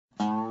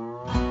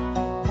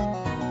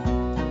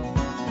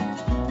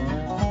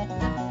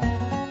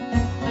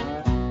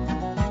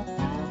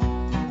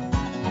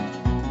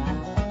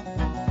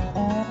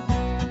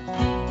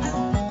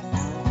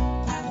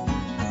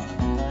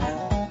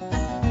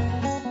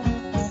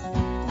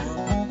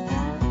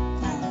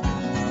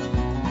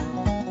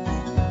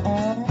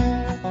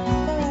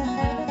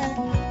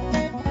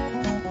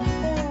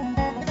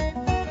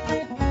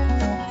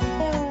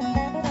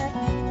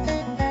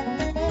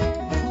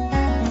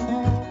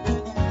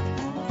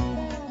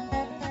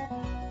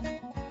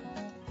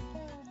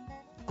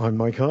I'm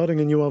Mike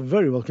Harding, and you are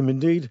very welcome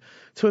indeed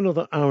to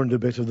another hour and a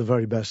bit of the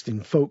very best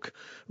in folk,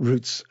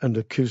 roots and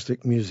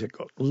acoustic music.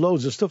 Got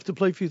loads of stuff to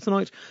play for you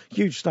tonight,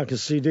 huge stack of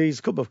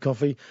CDs, cup of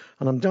coffee,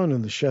 and I'm down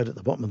in the shed at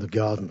the bottom of the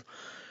garden.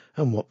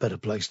 And what better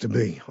place to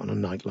be on a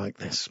night like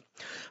this?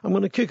 I'm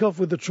going to kick off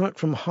with a track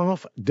from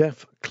Half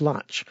Deaf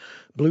Clatch,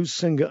 blues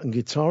singer and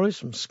guitarist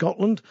from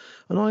Scotland,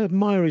 and I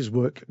admire his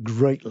work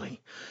greatly.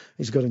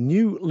 He's got a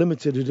new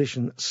limited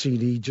edition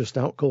CD just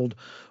out called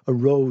A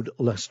Road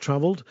Less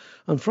Travelled,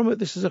 and from it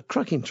this is a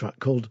cracking track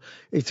called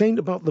It Ain't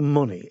About the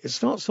Money. It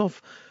starts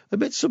off a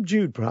bit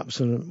subdued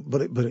perhaps,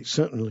 but it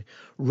certainly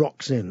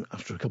rocks in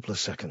after a couple of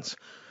seconds.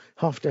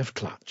 Half Deaf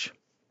Clatch.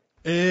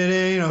 It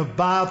ain't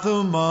about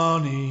the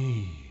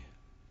money.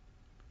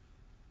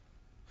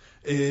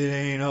 It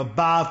ain't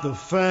about the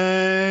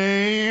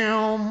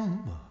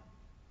fame.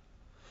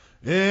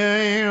 It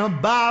ain't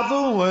about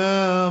the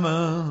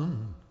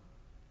women.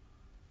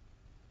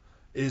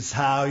 It's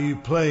how you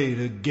play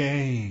the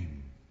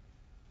game.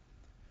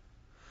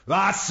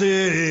 I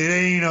said it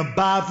ain't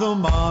about the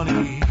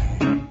money.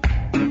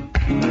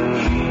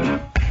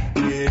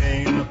 It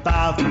ain't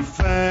about the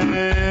fame.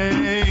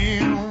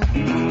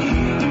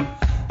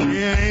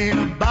 It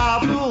ain't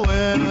about the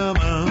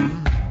women.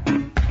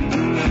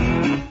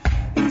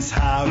 It's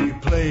how you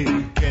play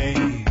the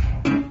game.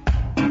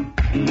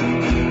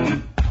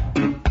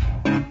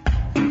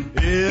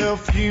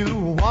 If you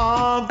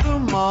want the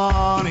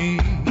money,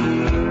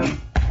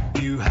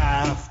 you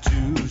have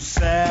to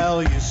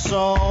sell your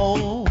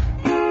soul.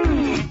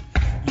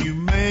 You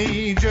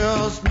may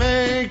just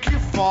make your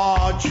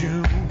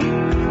fortune,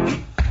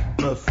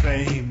 but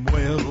fame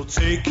will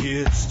take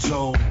its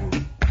toll.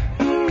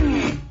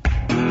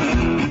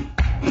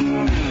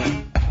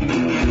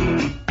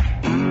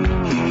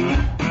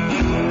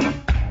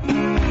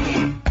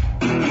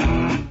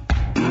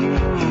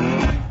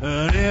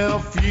 And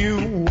if you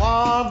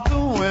want the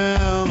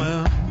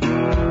women,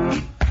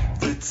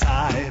 the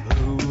type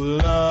who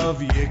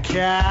love your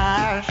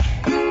cash,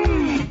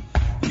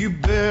 you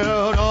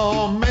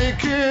better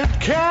make it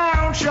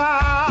count,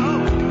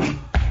 child,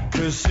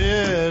 'cause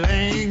it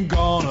ain't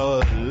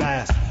gonna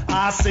last.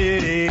 I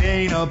said it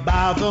ain't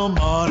about the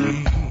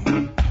money.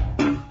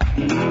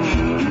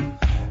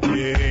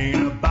 It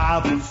ain't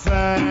about the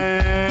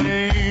fame.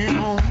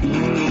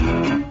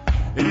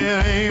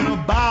 It ain't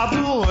about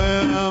the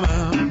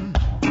women.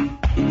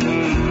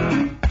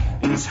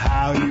 It's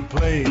how you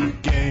play the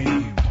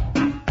game.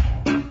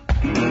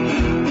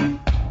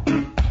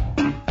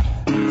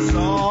 It's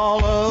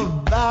all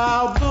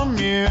about the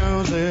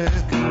music.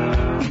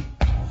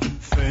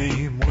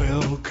 Fame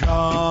will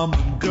come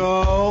and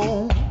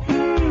go.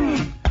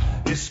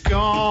 It's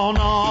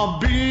gonna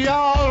be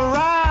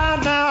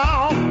alright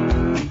now,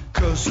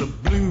 'cause the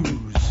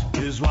blues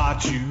is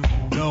what you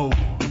know.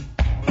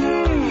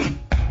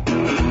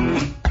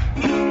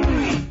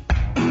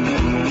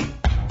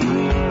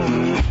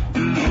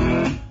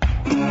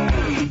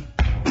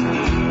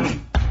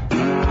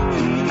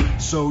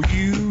 So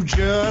you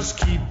just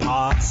keep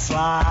on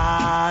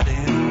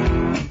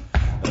sliding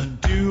and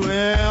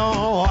doing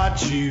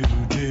what you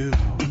do.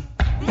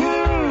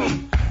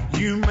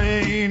 You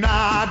may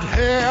not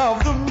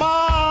have the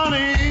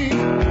money,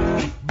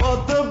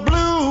 but the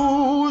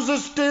blues have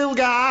still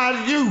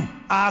got you.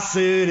 I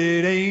said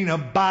it ain't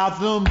about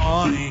the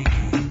money.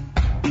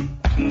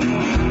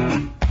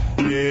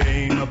 It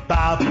ain't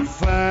about the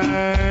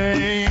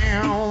fame.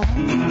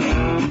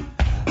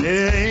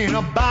 It ain't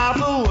about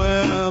the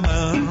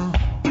women.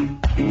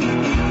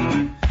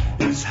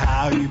 It's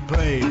how you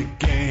play the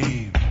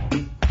game.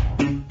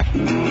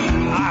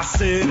 I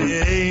said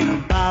it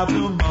ain't about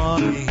the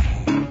money.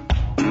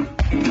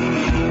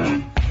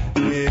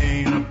 It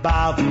ain't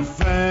about the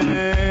fame.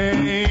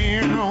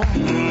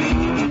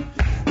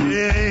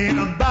 It ain't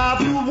about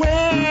the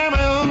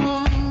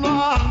women.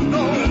 No,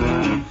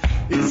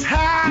 it's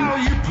how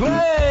you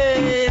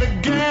play the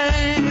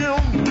game.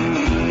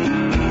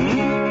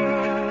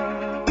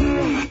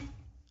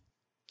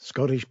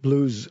 Scottish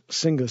blues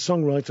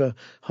singer-songwriter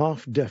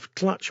Half Deaf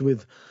Clatch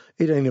with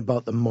It Ain't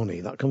About the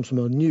Money. That comes from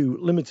a new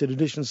limited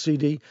edition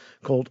CD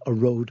called A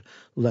Road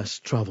Less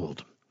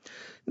Travelled.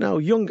 Now,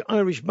 young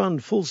Irish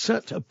band Full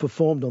Set have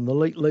performed on The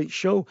Late Late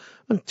Show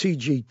and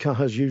TG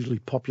Caha's usually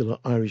popular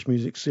Irish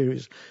music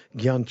series,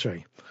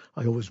 Giantre.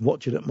 I always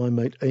watch it at my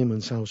mate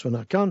Eamon's house when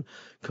I can,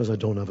 because I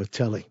don't have a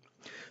telly.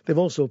 They've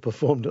also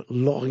performed at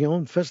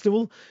Lorient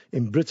Festival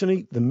in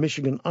Brittany, the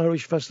Michigan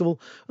Irish Festival,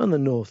 and the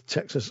North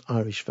Texas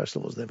Irish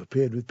Festivals. They've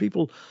appeared with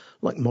people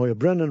like Moya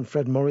Brennan,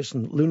 Fred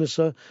Morrison,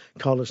 Lunasa,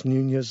 Carlos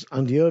Nunez,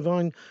 Andy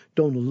Irvine,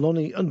 Donald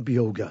Loney, and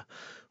Bioga.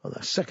 Well,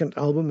 their second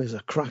album is a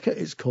cracker.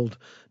 It's called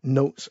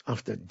Notes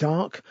After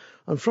Dark,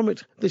 and from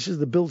it, this is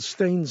the Bill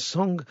Staines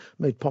song,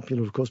 made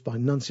popular, of course, by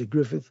Nancy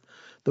Griffith,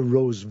 The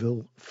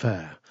Roseville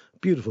Fair.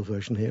 Beautiful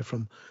version here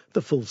from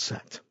the Full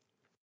Set.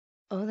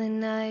 Oh, the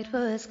night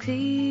was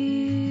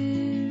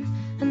clear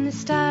and the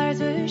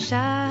stars were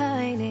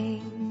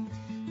shining.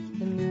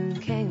 The moon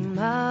came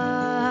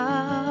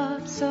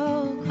up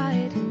so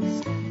quiet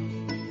and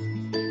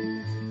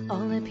steady.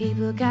 All the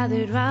people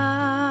gathered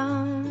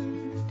round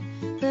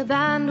the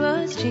band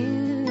was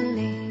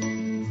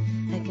tuning.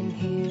 I can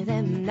hear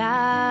them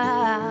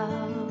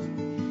now,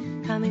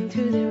 coming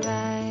through the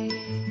ride.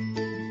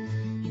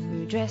 You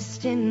were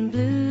dressed in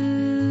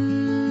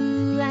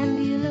blue,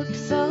 and you looked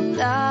so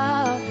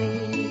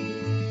lovely,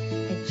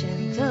 a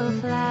gentle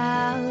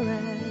flower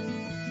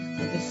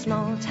of a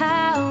small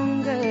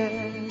town girl.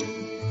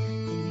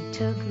 Then you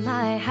took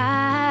my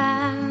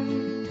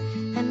hand,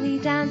 and we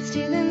danced to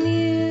the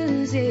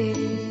music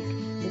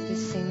with a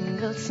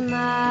single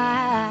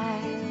smile.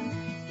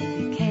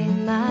 You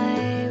became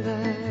my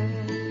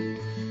word,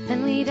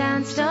 and we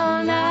danced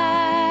all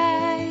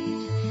night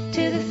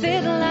to the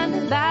fiddle and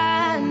the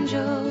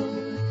banjo.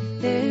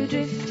 Their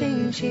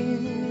drifting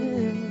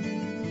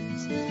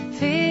tunes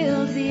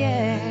filled the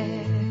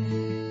air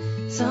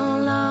so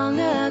long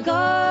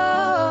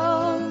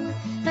ago,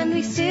 and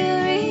we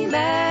still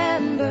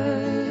remember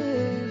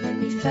when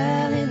we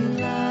fell in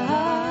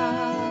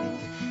love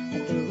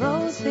at the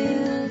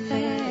Roseville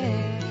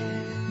Fair.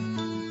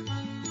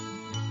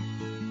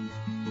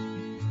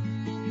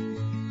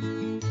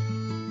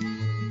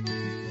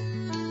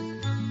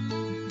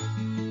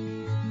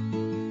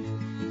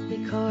 We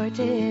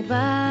courted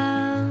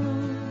well,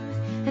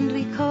 and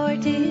we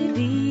courted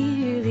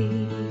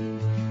dearly,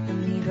 and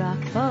we'd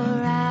rock for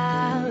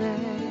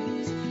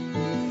hours in the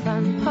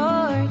front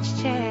porch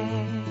chair.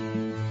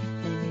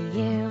 Then a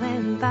year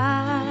went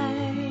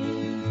by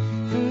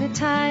from the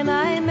time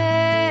I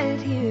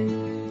met you,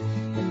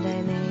 and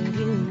I made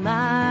you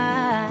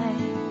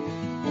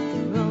mine at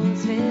the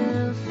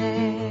Roseville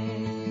Fair.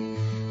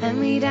 And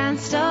we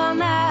danced all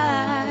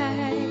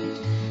night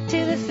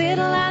to the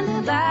fiddle and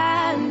the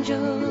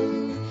banjo.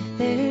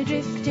 Their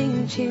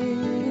drifting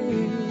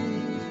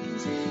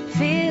tunes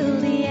fill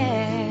the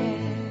air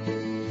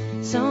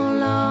so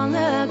long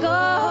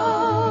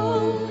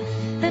ago,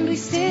 and we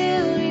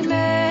still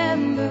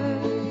remember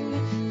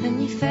when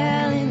you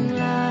fell in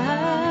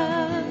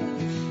love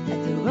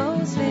at the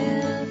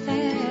Roseville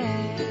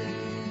Fair.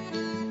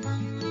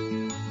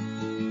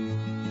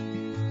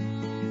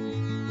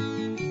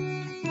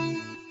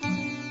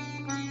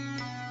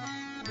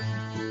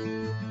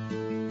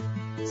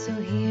 So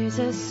here's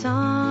a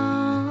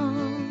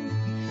song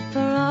for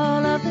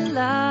all of the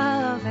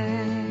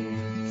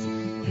lovers.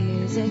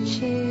 Here's a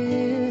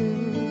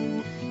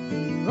tune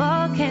you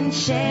all can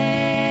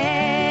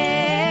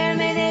share.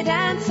 May they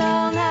dance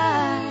all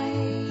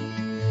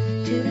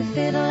night to the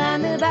fiddle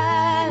and the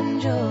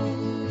banjo,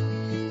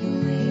 the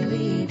way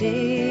we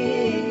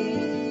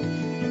did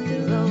at the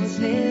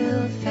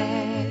Roseville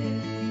Fair.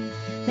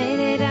 May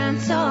they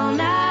dance all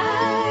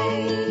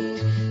night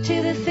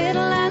to the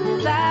fiddle and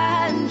the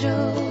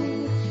banjo,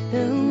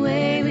 the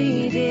way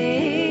we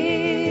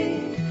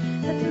did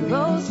at the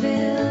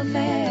Roseville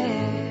Fair.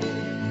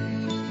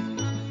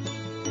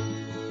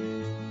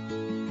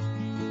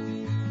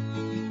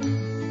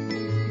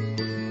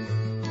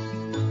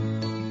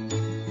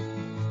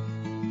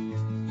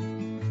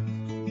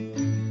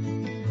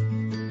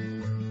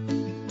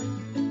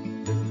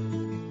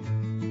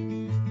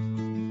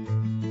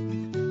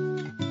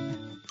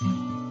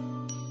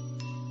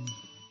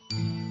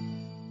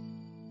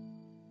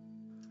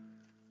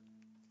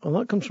 Well,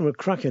 that comes from a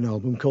cracking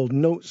album called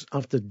Notes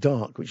After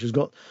Dark, which has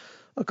got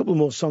a couple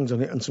more songs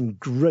on it and some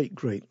great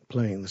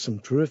playing. There's some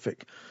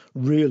terrific,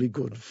 really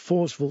good,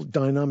 forceful,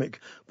 dynamic,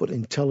 but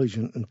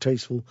intelligent and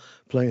tasteful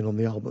playing on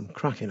the album.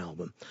 Cracking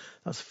album.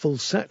 That's Full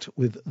Set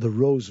with the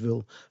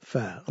Roseville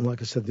Fair. And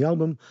like I said, the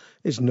album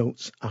is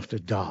Notes After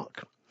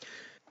Dark.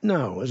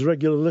 Now, as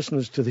regular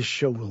listeners to this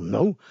show will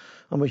know,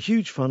 I'm a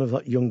huge fan of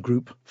that young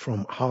group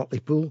from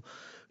Hartlepool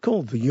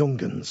called the Young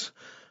 'Uns.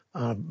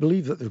 I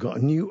believe that they've got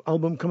a new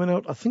album coming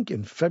out, I think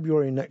in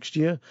February next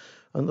year,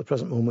 and at the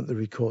present moment they're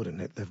recording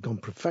it. They've gone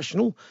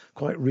professional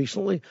quite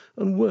recently,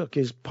 and work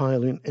is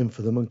piling in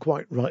for them, and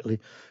quite rightly,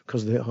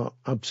 because they are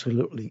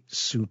absolutely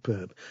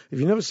superb. If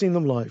you've never seen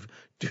them live,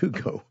 do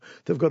go.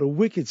 They've got a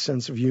wicked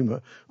sense of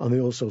humour, and they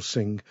also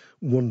sing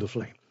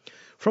wonderfully.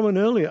 From an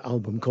earlier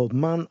album called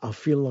Man, I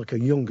Feel Like a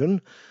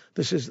Young'un,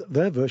 this is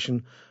their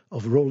version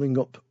of Rolling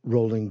Up,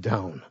 Rolling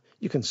Down.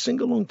 You can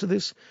sing along to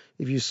this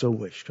if you so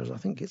wish, because I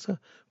think it's a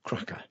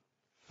cracker.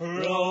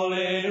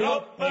 Rolling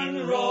up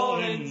and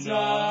rolling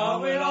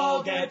down, we'll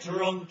all get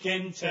drunk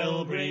in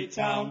Tilbury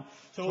town.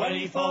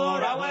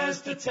 24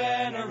 hours to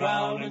turn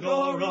around and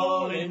go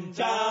rolling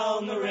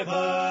down the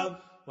river.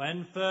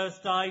 When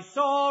first I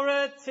saw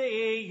a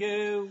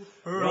TU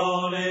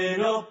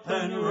rolling up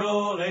and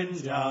rolling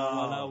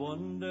down, I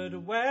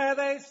wondered where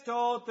they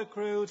stored the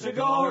crew to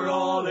go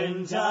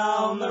rolling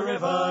down the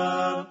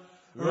river.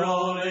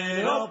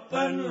 Rolling up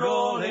and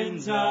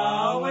rolling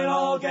down, we'll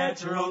all get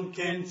drunk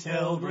in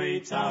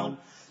Tilbury town.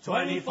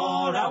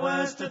 24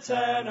 hours to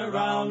turn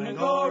around and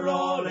go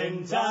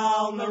rolling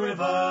down the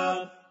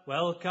river.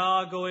 Well,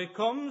 cargo it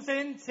comes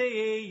in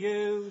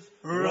TEUs,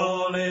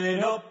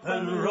 rolling up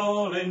and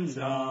rolling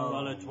down.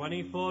 Well, a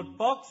 20-foot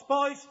box,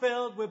 boys,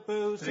 filled with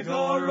booze to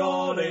go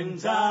rolling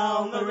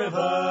down the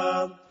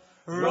river.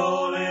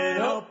 Rolling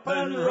up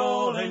and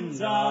rolling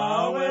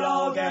down, we'll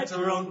all get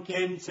drunk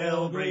in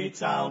Tilbury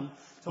town.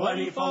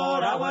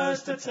 24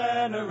 hours to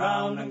turn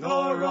around and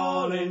go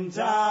rolling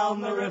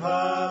down the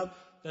river.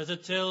 There's a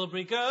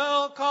Tilbury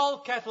girl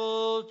called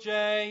Kettle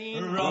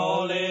Jane,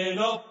 Rolling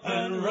up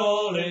and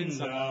rolling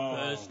down.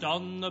 first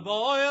on the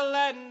boil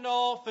and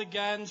off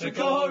again To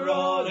go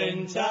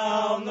rolling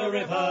down the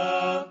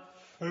river.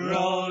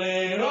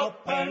 Rolling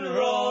up and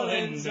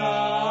rolling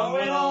down.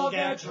 We'll all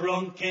get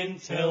drunk in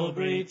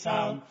Tilbury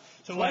town.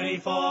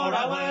 24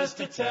 hours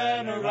to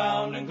turn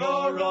around and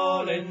go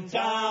rolling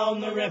down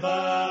the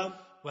river.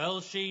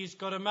 Well, she's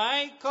got a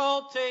mate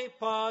called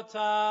Teapot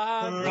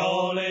Ann.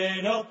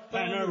 Rolling up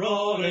and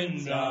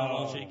rolling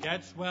down. She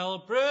gets well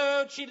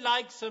brewed, she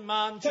likes a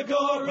man To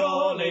go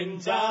rolling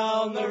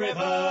down the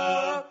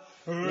river.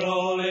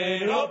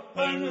 Rolling up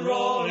and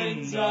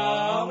rolling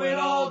down. We'll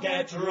all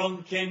get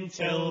drunk in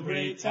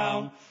Tilbury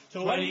town.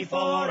 24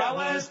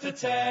 hours to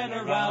turn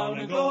around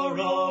and go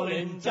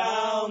rolling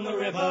down the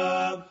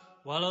river.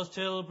 Well, those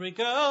Tilbury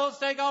girls,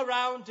 they go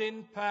round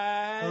in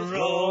pairs.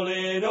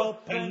 Rolling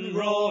up and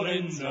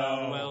rolling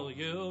down. Well,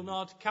 you'll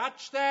not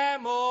catch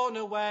them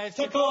unawares.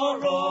 To go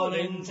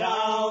rolling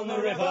down the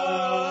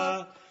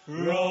river.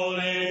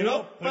 Rolling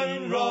up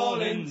and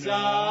rolling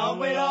down.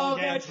 We'll all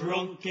get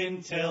drunk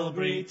in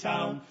Tilbury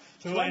town.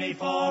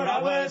 24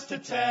 hours to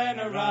turn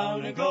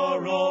around and go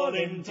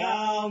rolling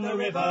down the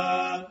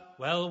river.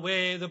 Well,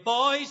 we're the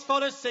boys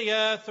for to see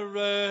her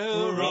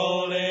through.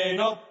 Rolling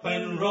up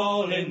and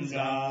rolling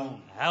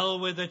down. Hell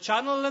with the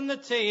Channel and the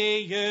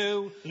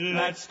TU.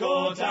 Let's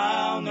go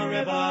down the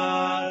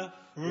river.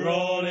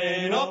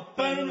 Rolling up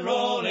and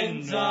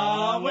rolling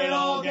down. We'll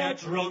all get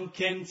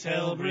drunk in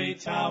Tilbury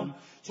town.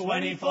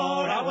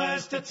 24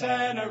 hours to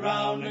turn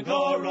around and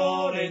go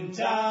rolling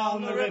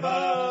down the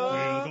river.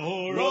 We'll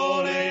go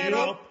rolling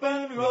up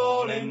and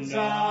rolling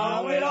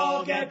down. We'll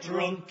all get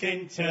drunk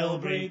in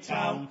Tilbury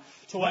town.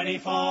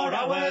 24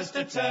 hours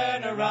to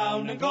turn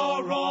around and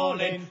go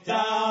rolling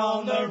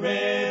down the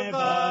river.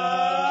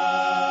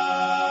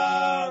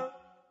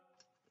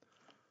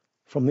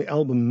 From the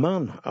album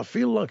Man, I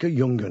Feel Like a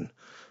Young'un.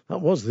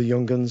 That was the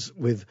Young'uns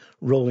with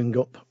Rolling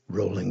Up,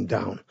 Rolling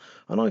Down.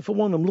 And I, for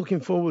one, am looking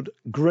forward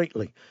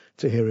greatly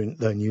to hearing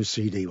their new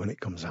CD when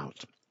it comes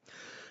out.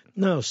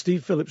 Now,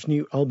 Steve Phillips'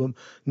 new album,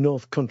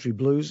 North Country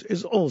Blues,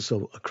 is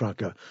also a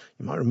cracker.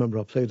 You might remember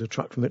I played a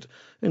track from it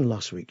in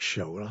last week's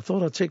show, and I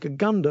thought I'd take a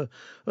gander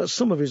at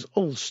some of his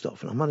old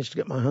stuff, and I managed to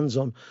get my hands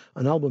on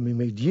an album he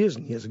made years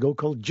and years ago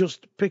called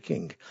Just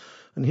Picking.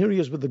 And here he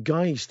is with the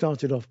guy he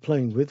started off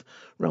playing with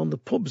round the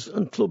pubs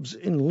and clubs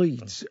in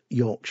Leeds,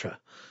 Yorkshire.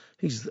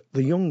 He's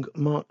the young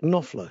Mark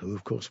Knopfler, who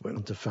of course went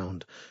on to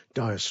found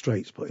Dire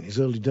Straits, but in his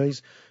early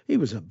days he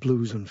was a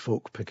blues and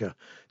folk picker,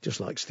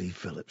 just like Steve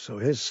Phillips. So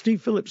here's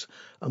Steve Phillips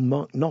and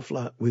Mark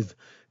Knopfler with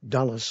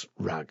Dallas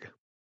Rag.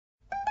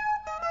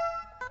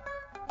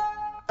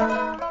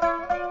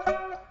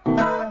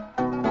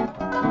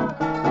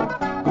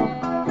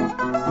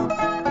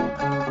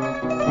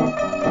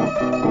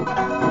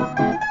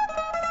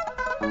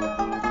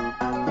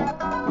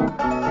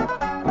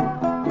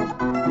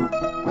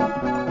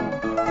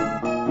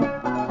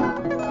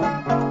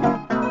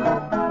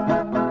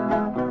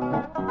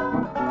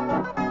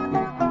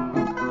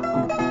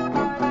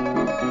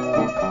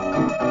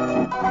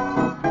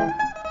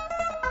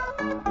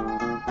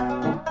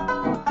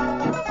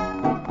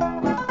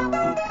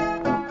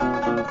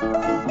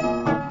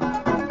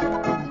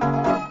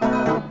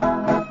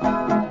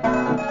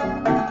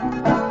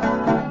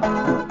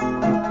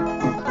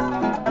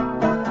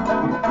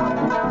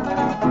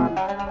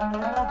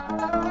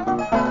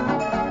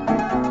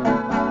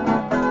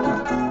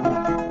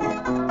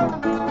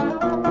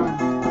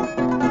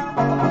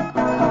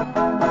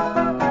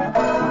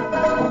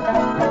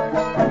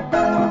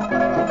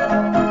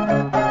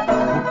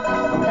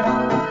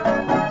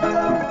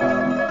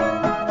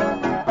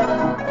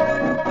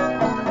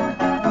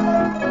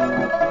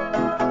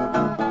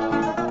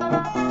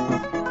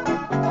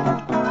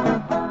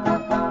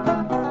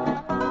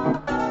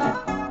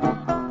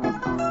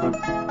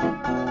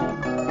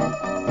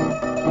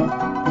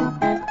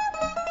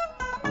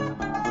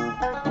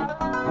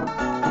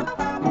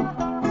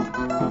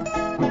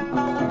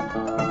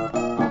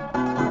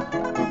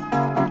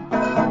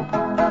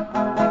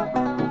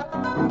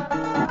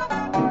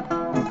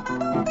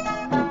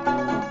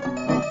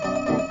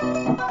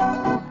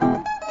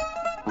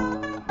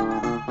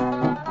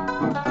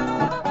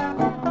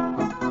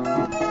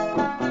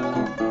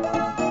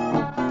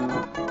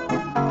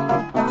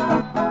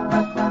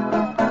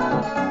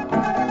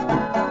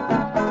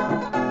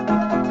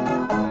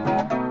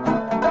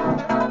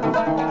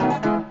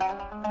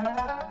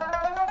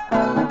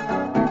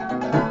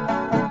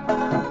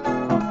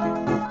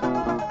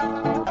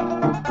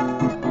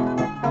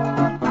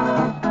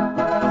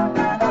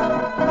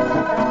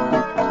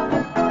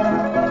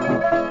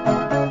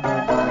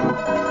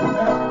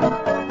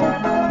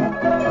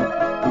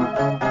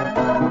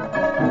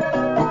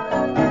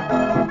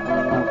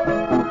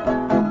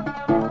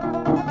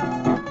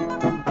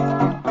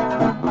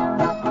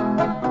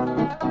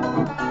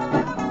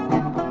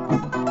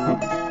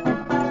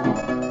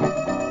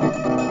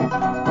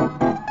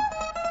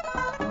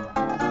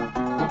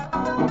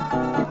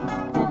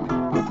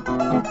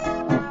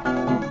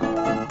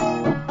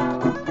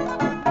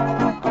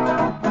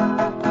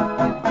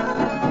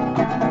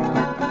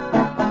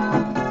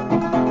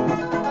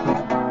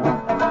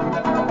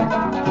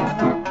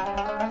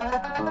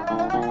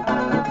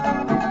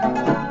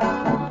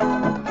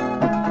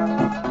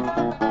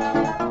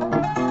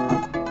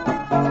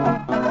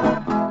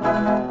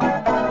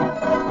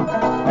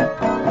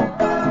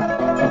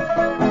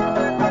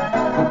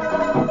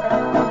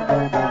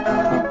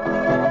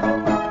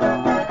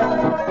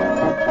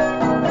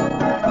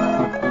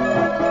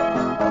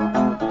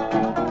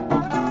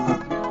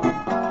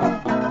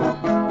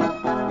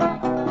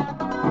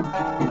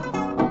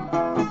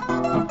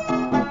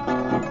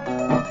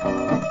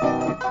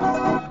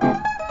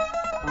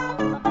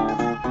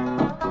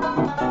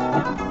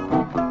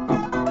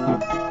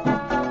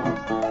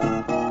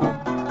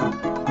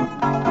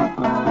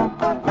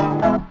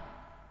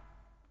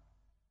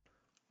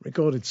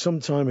 recorded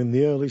sometime in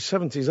the early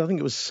 70s. I think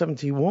it was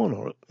 71,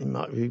 or it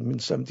might have even been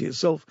 70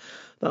 itself.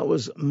 That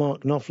was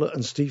Mark Knopfler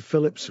and Steve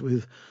Phillips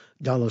with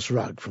Dallas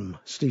Rag from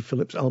Steve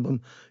Phillips'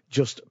 album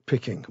Just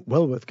Picking.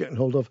 Well worth getting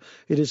hold of.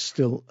 It is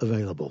still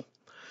available.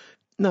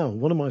 Now,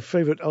 one of my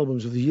favourite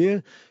albums of the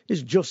year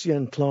is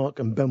Josiane Clarke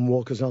and Ben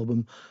Walker's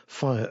album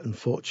Fire and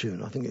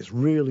Fortune. I think it's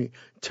really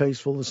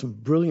tasteful. There's some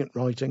brilliant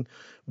writing,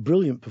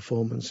 brilliant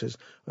performances,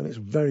 and it's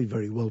very,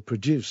 very well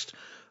produced.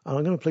 And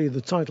I'm going to play you the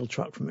title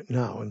track from it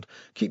now, and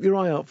keep your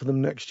eye out for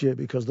them next year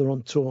because they're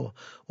on tour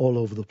all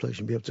over the place.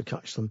 You'll be able to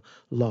catch them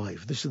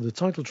live. This is the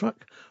title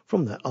track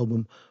from their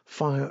album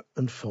Fire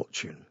and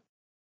Fortune.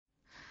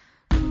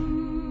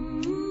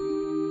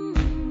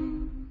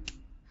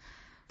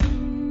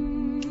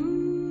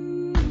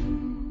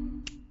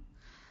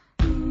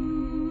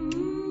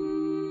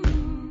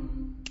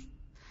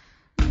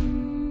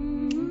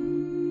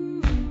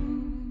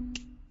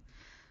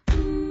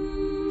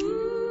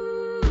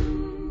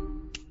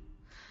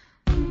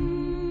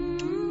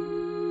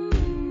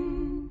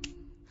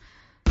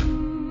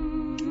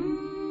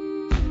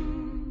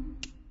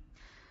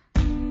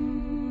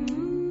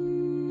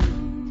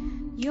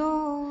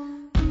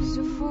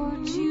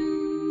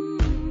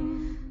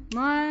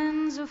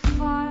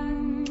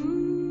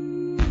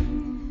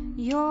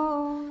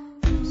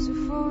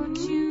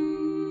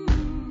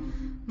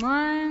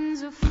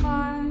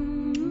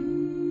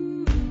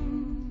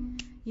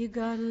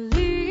 Gotta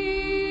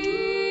live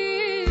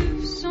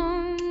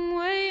some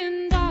way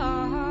and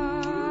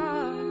die.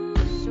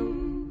 So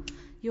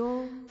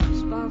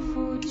yours by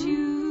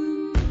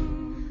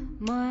fortune,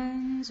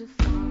 mine's a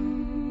fire.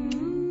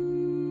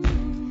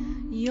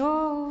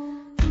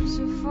 Yours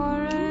a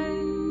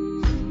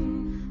forest,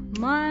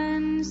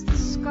 mine's the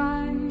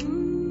sky.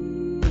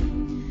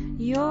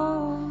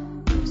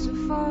 Yours a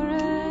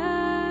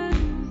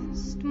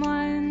forest,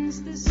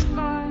 mine's the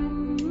sky.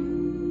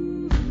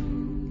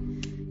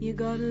 You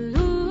gotta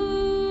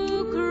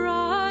look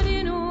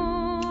right,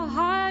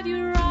 hide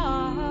your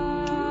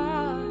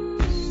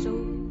eyes. So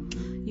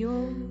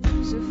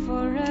yours a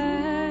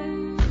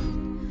forest,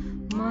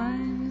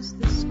 mine's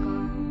the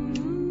sky.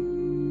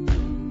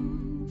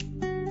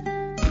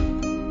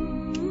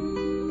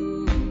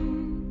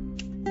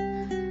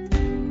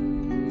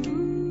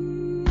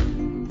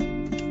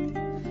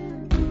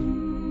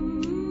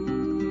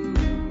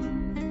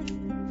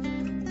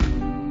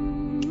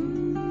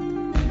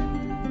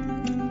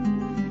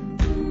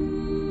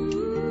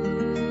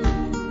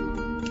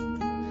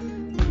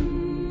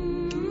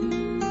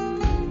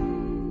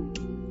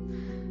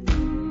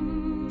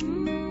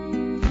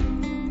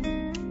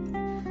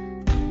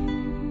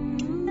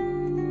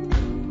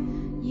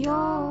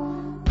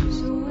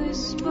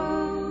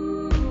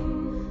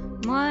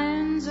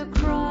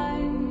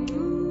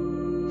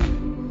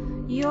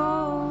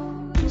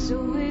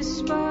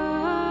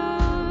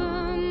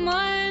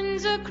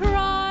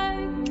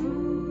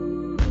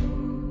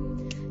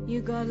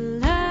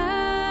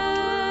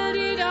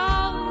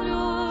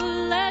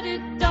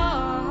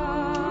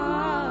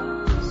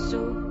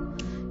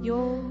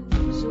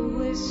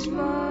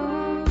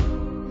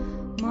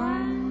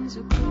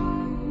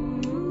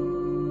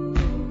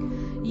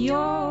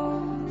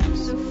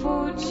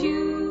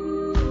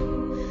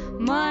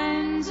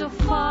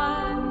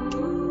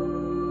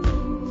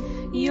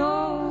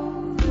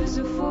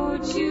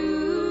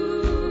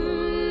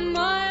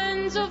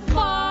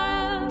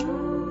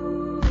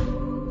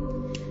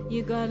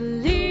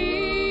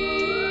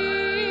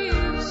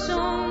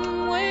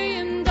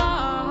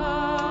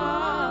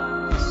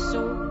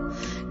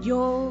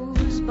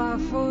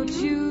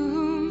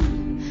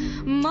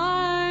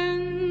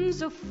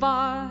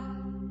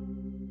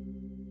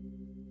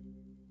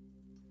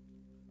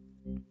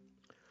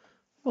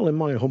 Well, in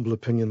my humble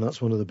opinion,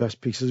 that's one of the best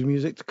pieces of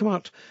music to come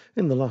out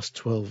in the last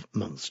 12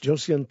 months.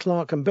 Josiane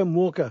Clarke and Ben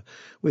Walker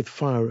with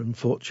Fire and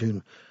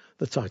Fortune,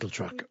 the title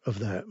track of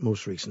their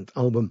most recent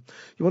album.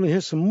 You want to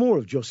hear some more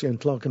of Josiane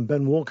Clarke and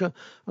Ben Walker?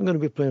 I'm going to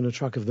be playing a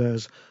track of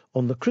theirs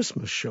on the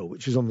Christmas show,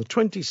 which is on the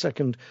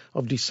 22nd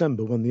of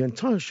December, when the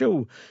entire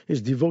show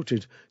is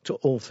devoted to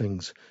all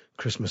things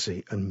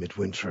Christmassy and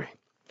midwintery.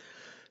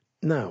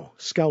 Now,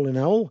 Scowling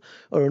Owl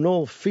are an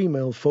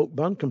all-female folk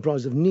band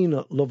comprised of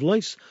Nina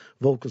Lovelace,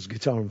 vocals,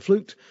 guitar and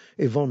flute,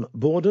 Yvonne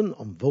Borden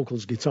on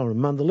vocals, guitar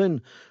and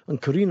mandolin,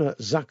 and Karina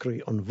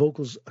Zachary on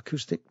vocals,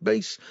 acoustic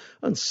bass,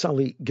 and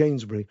Sally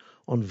Gainsbury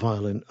on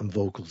violin and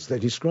vocals. They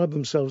describe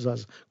themselves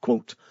as,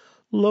 quote,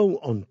 low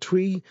on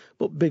twee,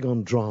 but big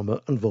on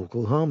drama and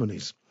vocal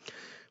harmonies.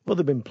 Well,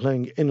 they've been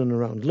playing in and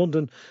around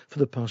London for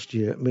the past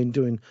year and been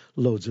doing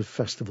loads of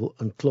festival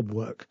and club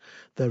work.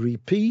 Their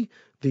EP,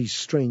 These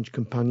Strange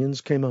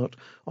Companions, came out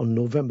on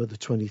November the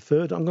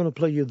 23rd. I'm going to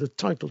play you the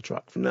title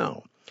track for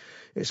now.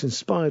 It's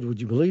inspired, would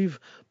you believe,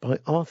 by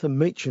Arthur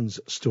Machen's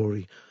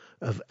story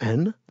of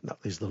N, that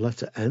is the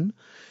letter N,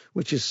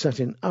 which is set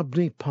in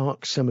Abney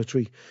Park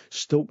Cemetery,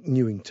 Stoke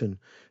Newington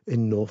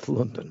in North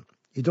London.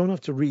 You don't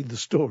have to read the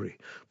story,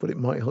 but it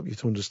might help you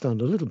to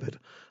understand a little bit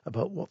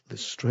about what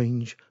this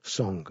strange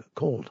song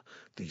called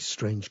These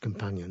Strange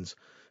Companions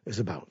is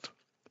about.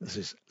 This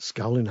is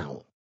Scowling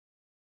Owl.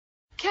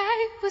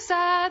 Kate was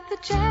at the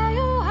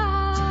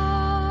jailhouse,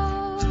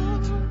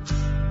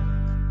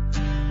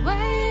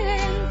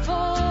 waiting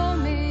for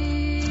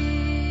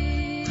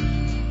me,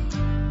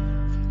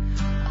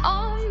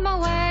 on my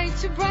way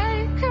to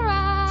break her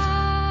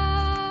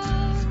out.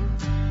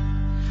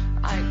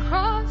 I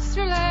crossed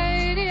through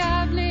Lady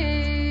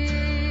Avenue,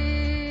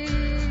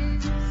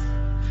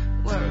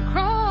 where a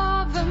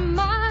crow of a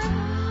man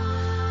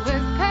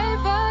with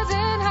papers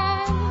in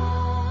hand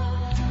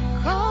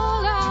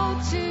called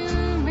out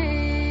to me.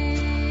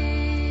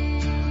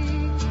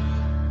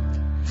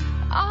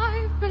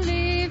 I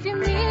believe you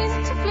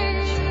mean to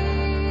flee.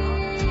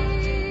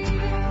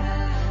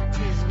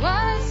 His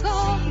words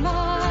caught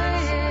my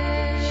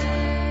ear.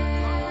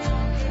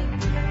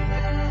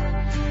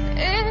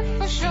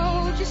 If I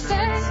showed you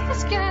safe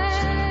escape,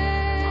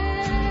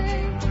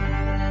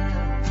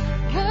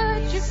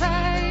 would you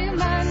pay a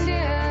man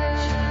dear?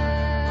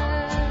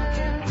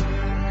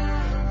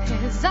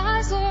 His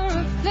eyes were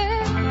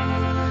aflame.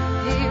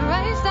 He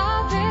raised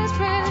up his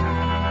grip,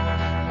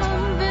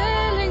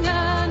 unveiling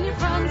a new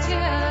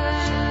frontier.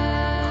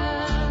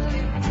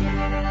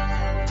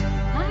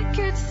 I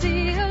could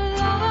see a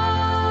light,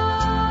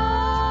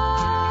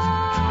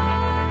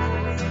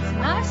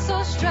 and I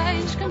saw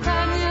strange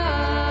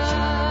companions.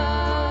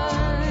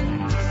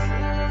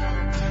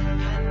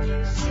 Can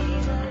you see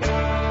the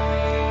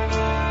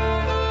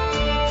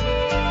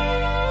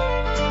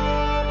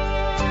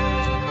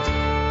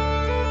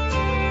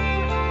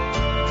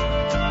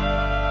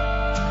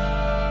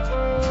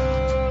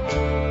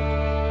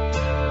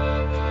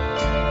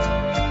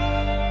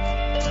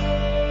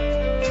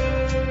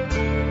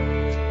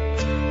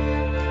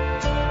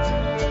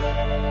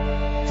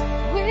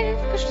We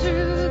pushed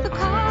through the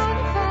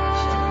carnival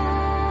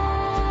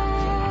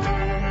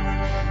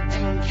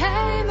and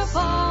came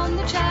upon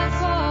the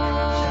chapel.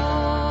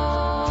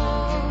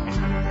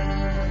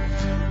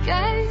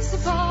 Gazed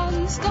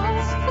upon the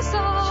stone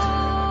facade.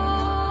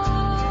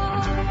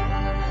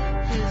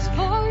 His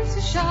voice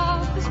as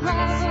sharp as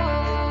gravel.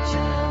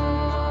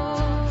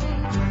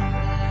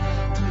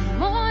 The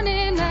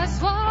morning has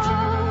swung,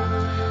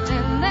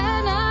 and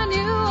then I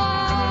knew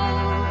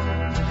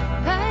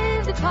I'd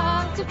paved the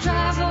path to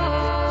travel.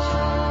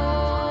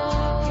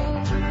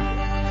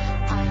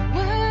 I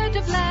would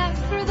have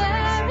left through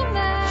there and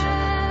then.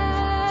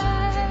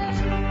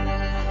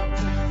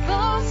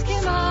 Thoughts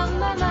came on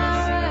my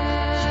mind,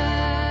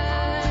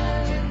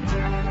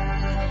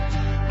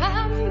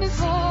 and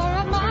before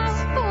I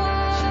masked the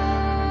way,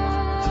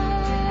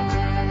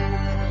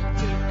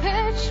 he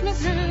pitched me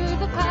through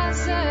the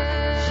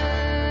passage.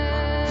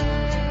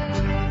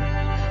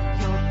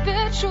 Your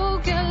bitch will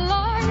get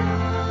life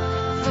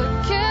for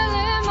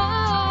killing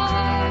my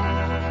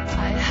heart. I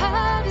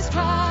heard his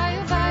cry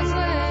of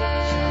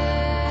anguish,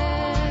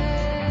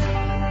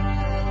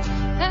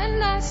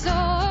 and I saw a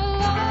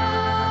light,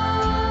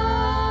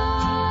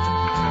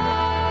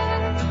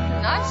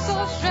 and I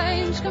saw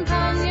strange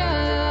companions.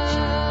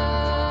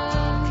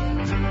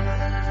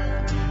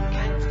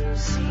 Can you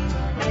see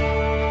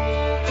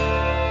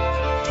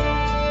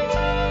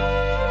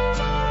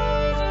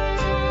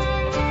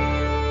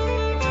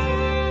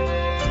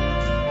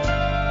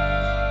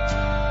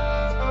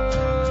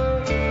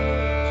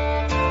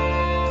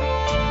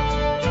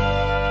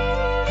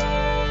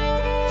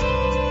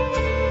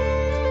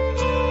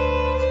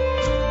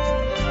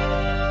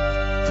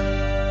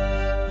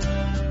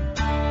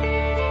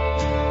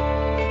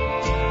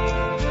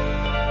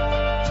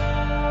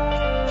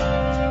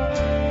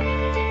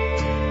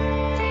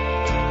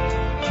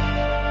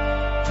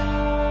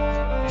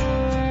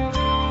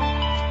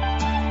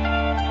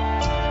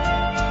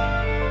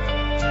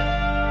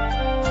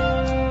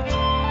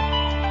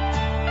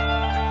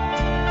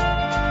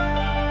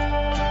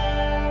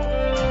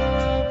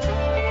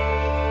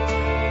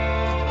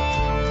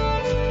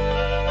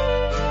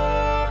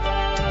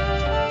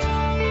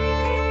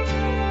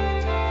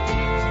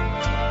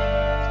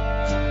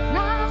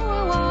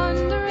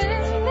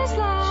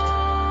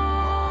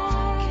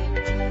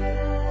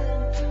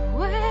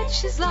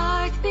she's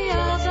like the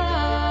other,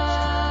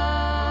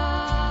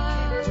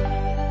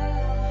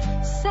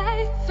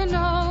 safe and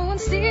no one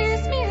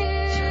sees me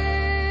here.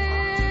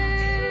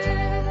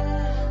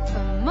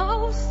 For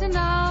most are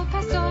now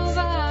passed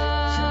over.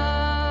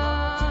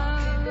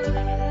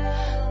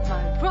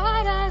 My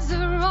bride has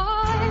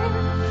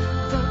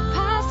arrived, but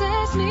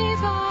passes me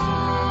by.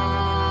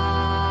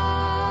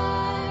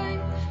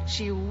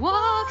 She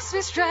walks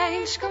with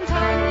strange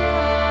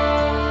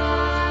companions.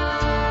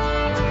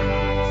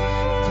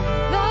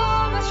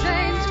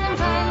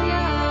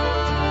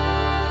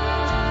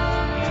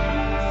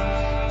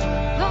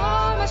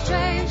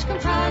 Strange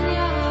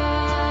companions,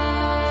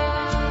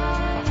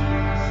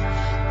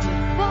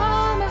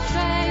 with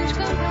strange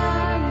companions.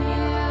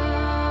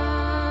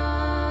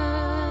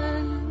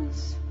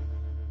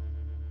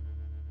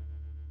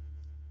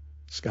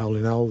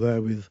 Scowling Owl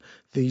there with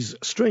These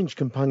Strange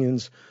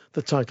Companions,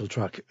 the title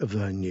track of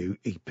their new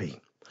EP.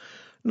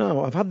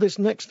 Now, I've had this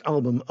next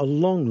album a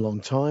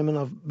long time, and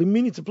I've been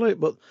meaning to play it,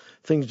 but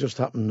things just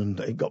happened and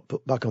it got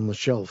put back on the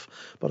shelf.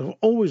 But I've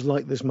always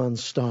liked this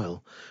man's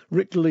style.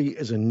 Rick Lee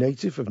is a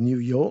native of New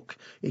York.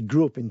 He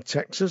grew up in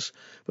Texas,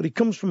 but he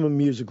comes from a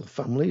musical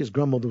family. His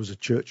grandmother was a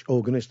church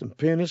organist and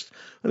pianist,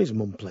 and his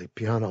mum played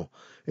piano.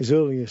 His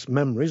earliest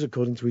memories,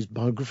 according to his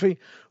biography,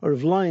 are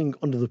of lying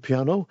under the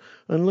piano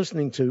and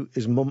listening to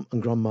his mum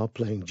and grandma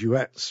playing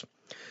duets.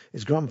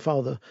 His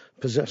grandfather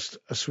possessed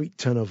a sweet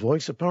tenor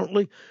voice,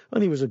 apparently,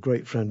 and he was a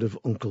great friend of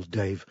Uncle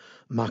Dave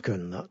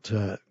Macken,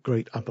 that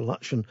great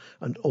Appalachian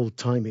and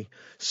old-timey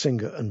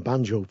singer and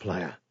banjo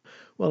player.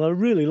 Well, I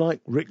really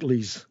like Rick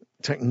Lee's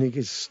technique,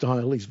 his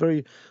style. He's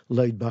very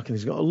laid back and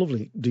he's got a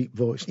lovely deep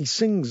voice. He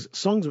sings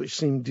songs which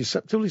seem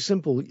deceptively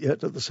simple,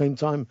 yet at the same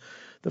time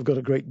they've got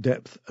a great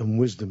depth and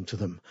wisdom to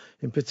them.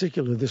 In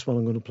particular, this one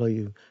I'm going to play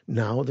you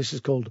now. This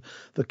is called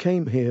The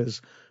Came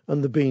Heres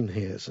and the Been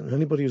Heres. And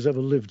anybody who's ever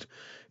lived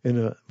in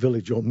a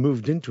village or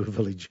moved into a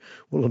village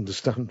will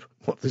understand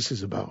what this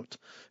is about.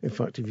 In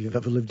fact, if you've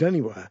ever lived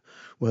anywhere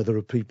where there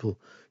are people,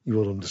 you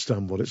will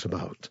understand what it's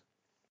about.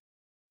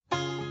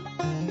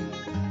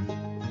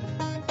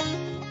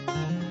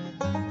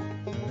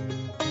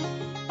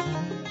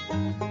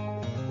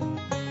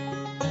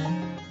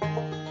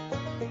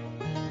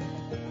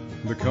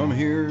 The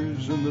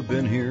come-heres and the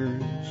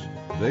been-heres,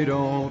 they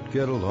don't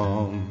get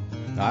along.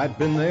 I'd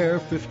been there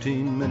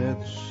 15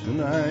 minutes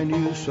and I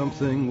knew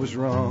something was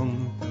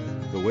wrong.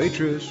 The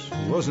waitress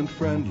wasn't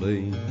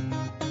friendly,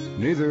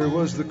 neither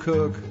was the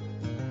cook,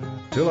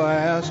 till I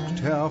asked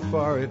how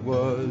far it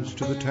was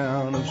to the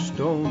town of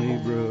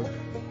Stony Brook.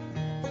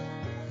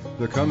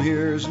 The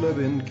come-heres live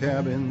in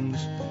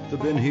cabins, the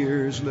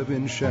been-heres live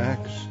in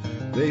shacks.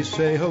 They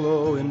say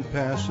hello in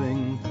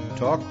passing,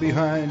 talk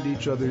behind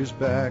each other's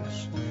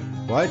backs.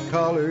 White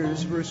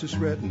collars versus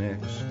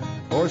rednecks,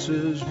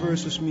 horses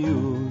versus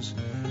mules.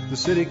 The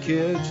city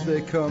kids,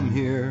 they come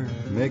here,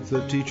 make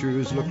the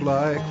teachers look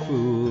like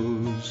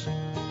fools.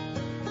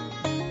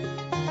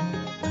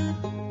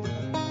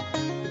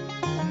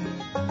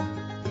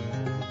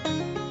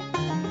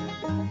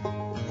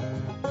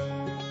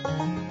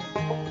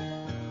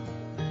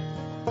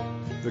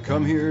 The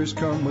come-heres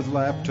come with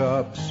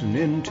laptops and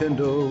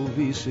Nintendo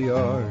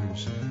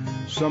VCRs.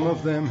 Some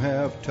of them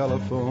have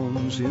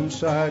telephones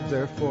inside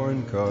their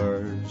foreign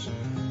cars.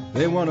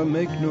 They want to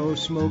make no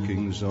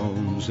smoking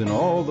zones in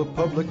all the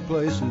public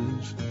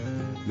places.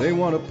 They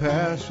want to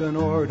pass an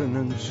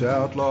ordinance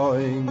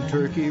outlawing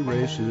turkey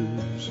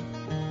races.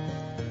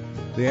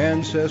 The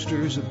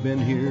ancestors have been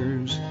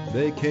heres.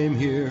 They came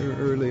here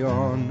early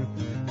on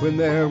when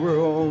there were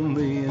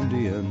only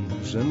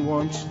Indians, and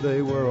once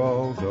they were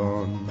all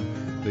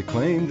gone. They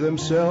claimed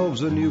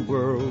themselves a new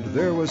world.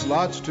 There was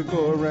lots to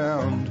go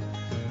around.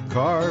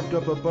 Carved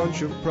up a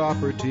bunch of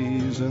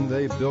properties and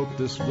they built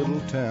this little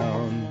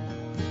town.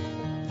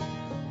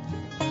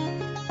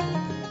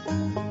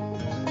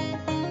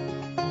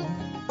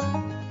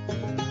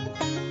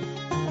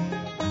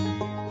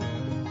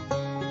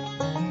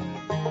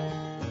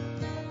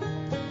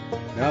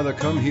 Now the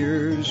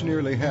come-heres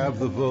nearly have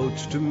the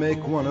votes to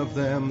make one of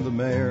them the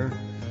mayor.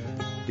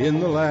 In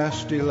the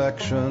last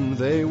election,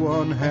 they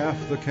won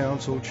half the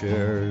council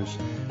chairs.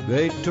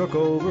 They took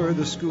over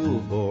the school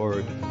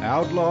board,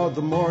 outlawed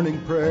the morning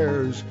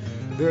prayers.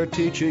 They're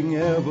teaching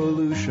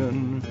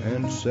evolution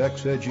and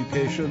sex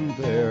education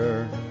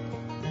there.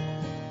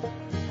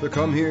 The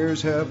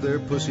come-heres have their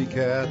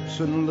pussycats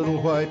and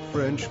little white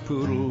French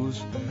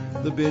poodles.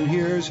 The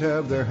been-heres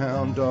have their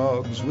hound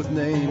dogs with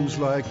names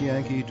like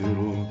Yankee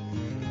Doodle.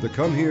 The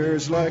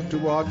come-heres like to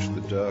watch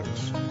the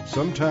ducks.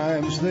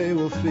 Sometimes they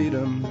will feed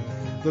 'em.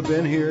 The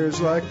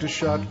been-heres like to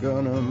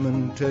shotgun 'em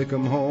and take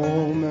 'em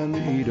home and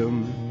eat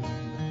 'em.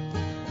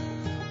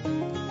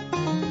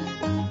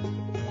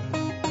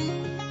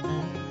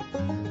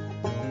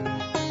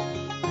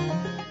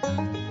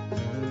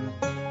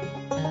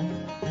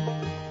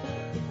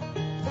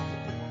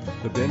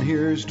 The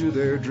been-heres do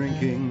their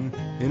drinking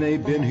in a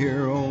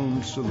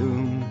been-here-owned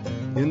saloon.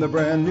 In the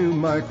brand new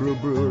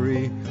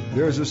microbrewery,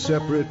 there's a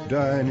separate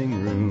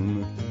dining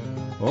room.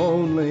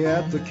 Only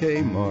at the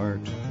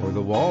Kmart or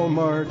the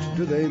Walmart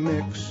do they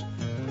mix.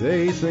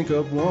 They think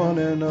of one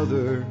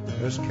another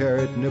as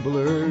carrot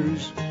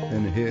nibblers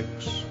and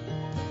hicks.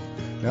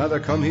 Now the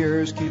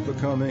come-heres keep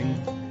a-coming.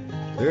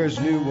 There's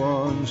new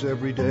ones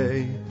every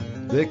day.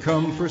 They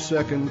come for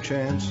second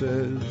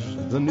chances,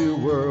 the new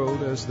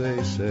world as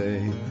they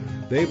say.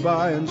 They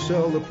buy and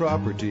sell the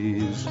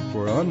properties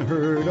for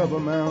unheard of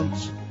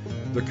amounts.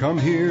 The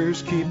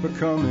come-heres keep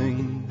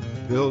a-coming,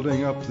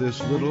 building up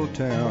this little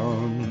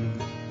town.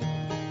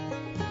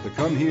 The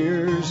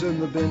come-heres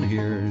and the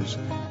been-heres,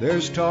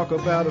 there's talk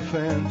about a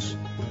fence.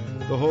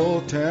 The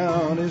whole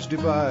town is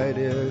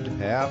divided,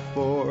 half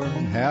for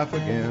and half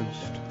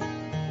against.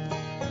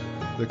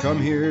 The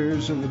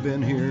come-heres and the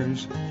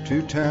been-heres,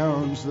 two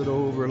towns that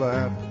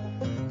overlap.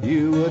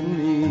 You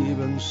wouldn't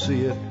even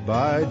see it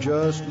by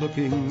just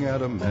looking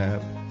at a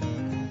map.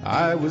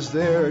 I was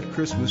there at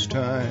Christmas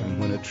time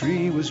when a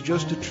tree was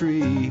just a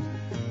tree,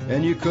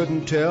 and you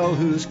couldn't tell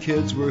whose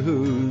kids were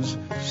whose,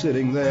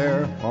 sitting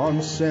there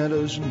on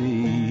Santa's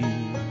knee.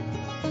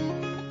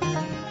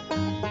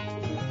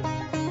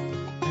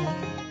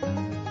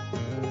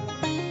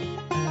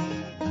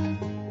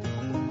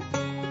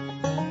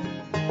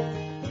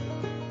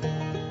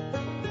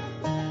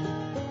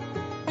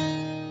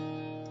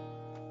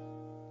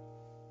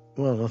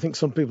 Well, I think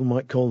some people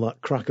might call that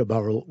Cracker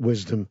Barrel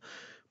wisdom,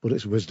 but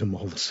it's wisdom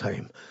all the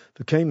same.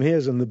 The Came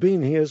Here's and the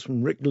Been Here's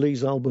from Rick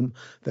Lee's album,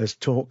 There's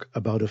Talk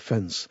About a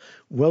Fence.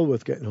 Well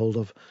worth getting hold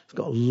of. It's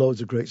got loads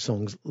of great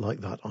songs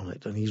like that on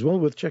it, and he's well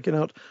worth checking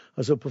out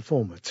as a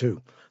performer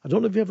too. I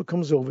don't know if he ever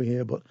comes over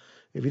here, but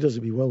if he does,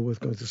 it'd be well worth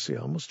going to see.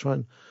 I must try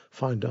and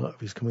find out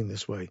if he's coming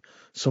this way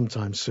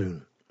sometime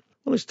soon.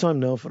 Well, it's time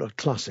now for a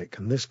classic,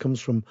 and this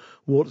comes from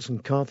Waters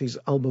and Carthy's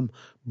album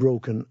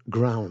Broken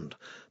Ground.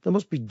 There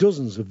must be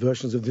dozens of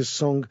versions of this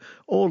song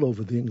all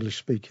over the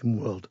English-speaking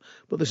world,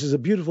 but this is a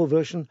beautiful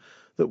version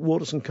that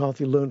Waters and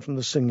Carthy learned from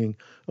the singing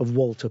of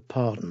Walter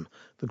Pardon,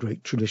 the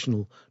great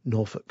traditional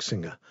Norfolk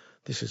singer.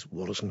 This is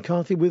Waters and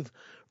Carthy with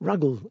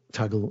Raggle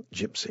Taggle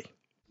Gypsy.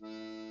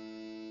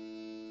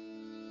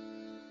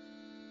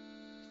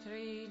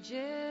 3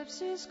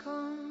 gypsies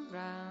come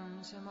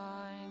round to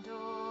my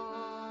door,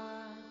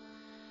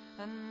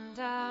 and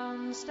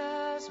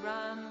downstairs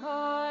ran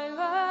my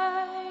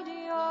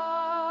lady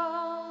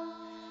all.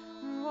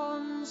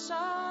 One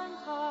sang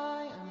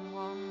high and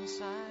one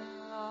sang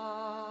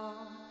low,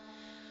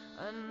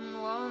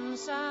 and one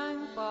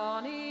sang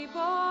Bonnie,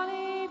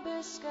 Bonnie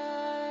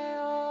Biscay.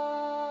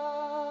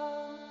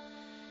 Oh.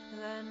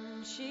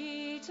 Then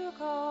she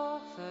took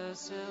off her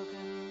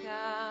silken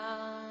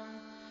gown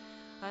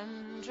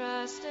and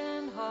dressed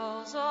in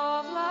hulls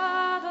of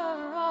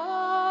leather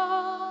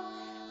all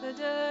the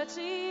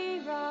dirty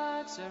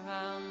rags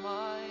around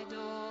my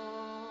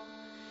door.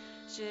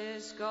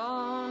 She's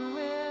gone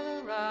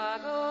with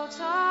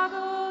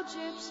raggle-taggle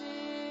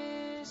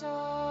gypsies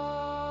all.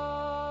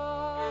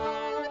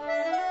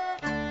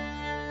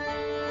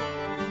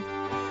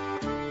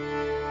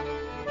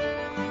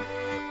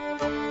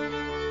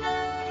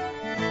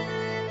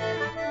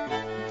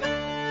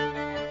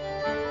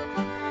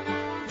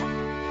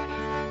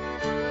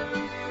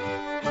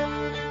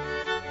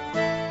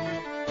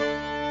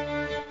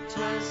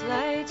 'Twas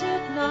late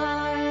at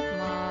night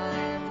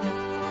my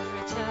lord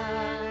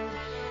returned,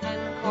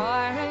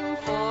 inquiring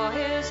for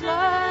his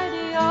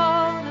lady.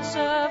 All the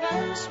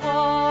servants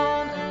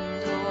sworn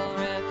and all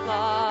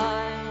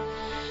replied,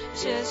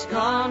 she's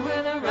gone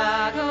with the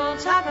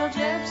raggle-taggle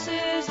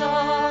gypsies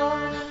all.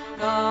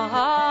 Go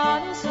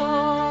harness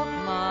up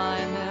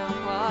my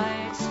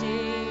milk-white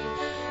steed,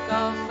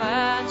 go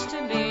fetch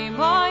to me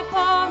my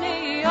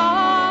pony,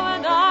 oh,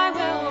 and I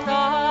will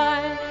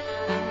ride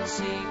and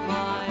seek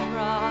my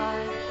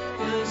bride,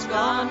 who's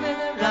gone with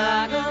the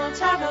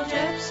raggle-taggle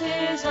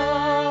gypsies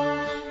all.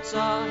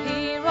 So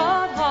he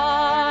rode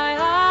high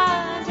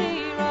and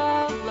he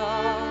rode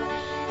low,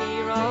 he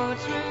rode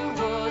through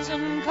woods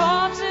and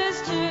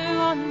copses too,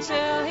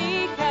 until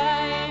he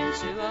came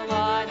to a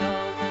wide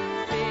open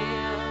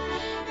field.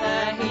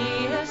 There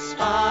he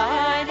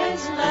espied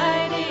his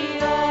lady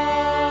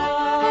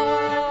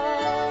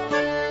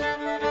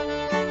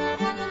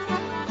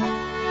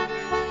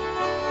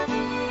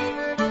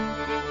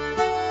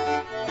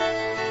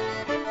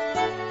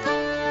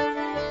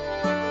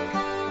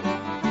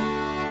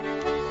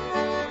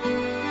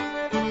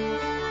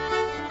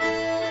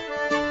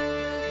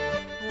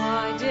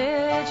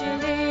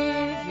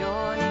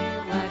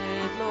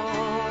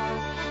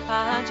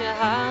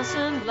house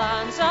and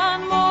lands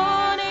and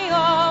money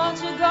all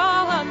to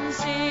go and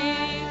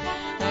see.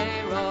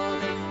 They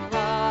rolling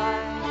by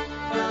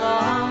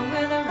along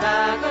with the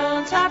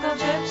raggle-taggle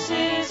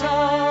gypsies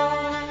all.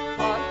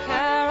 What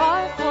care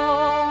I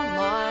for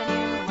my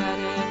new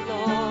wedded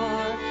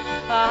lord,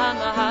 and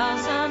the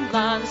house and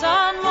lands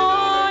and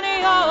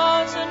money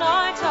all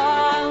tonight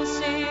I'll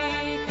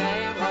seek.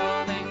 A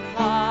rolling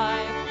by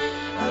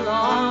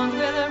along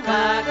with the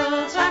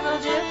raggle-taggle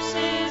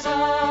gypsies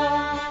all.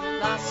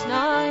 Last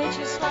night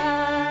you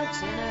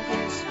slept in a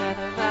goose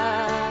feather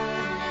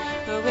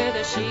bed, with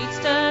the sheets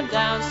turned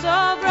down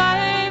so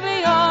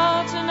gravy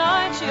all.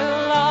 Tonight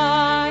you'll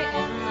lie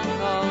in the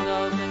cold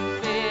open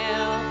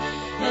field,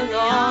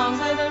 along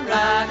with the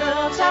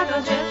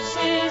raggle-taggle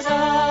gypsies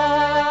all.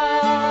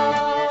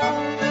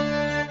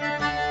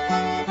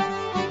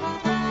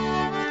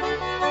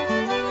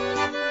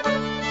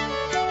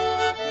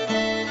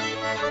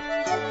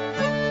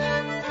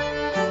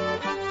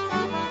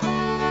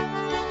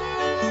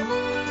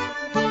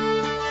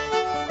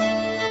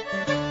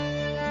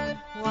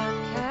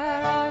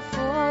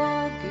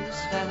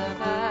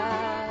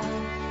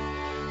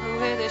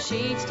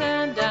 Sheets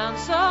turned down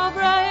so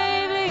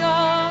bravely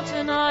all.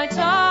 Tonight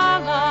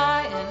I'll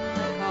lie in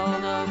the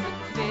cold open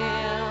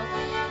field,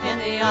 in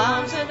the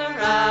arms of the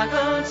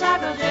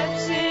raggle-taggle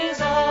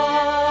gypsies all.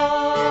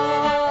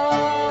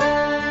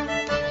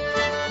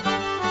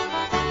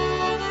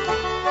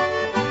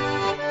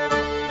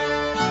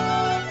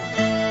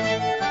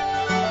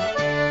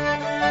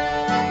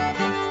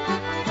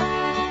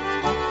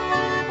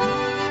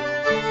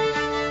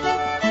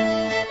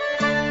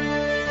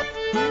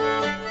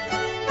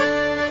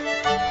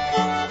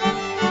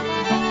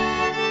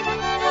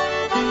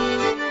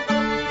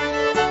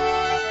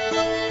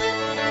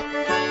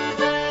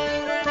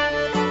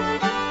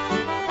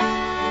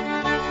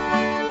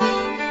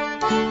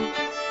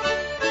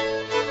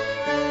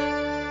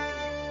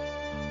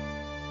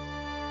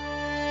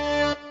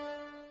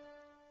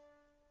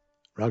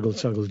 Raggle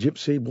Taggle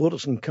Gypsy,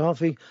 Waterson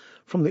Carthy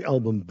from the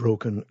album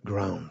Broken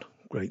Ground.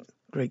 Great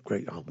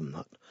album,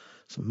 that.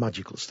 Some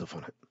magical stuff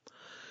on it.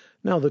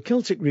 Now, the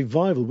Celtic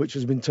revival, which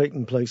has been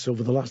taking place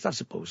over the last, I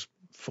suppose,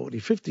 40,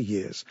 50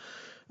 years.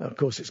 Of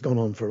course, it's gone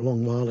on for a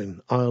long while in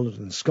Ireland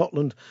and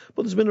Scotland,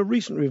 but there's been a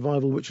recent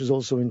revival which has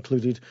also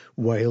included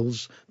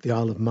Wales, the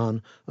Isle of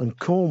Man and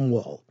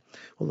Cornwall.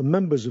 Well, the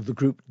members of the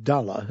group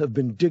Dala have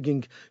been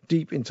digging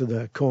deep into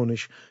their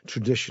Cornish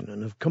tradition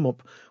and have come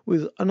up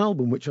with an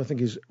album which I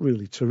think is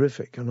really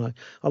terrific. And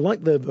I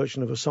like their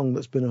version of a song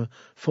that's been a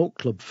folk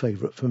club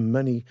favourite for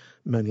many,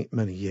 many,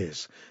 many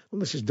years. Well,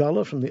 this is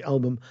Dala from the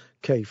album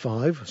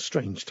K5,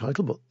 strange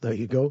title, but there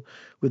you go,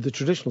 with the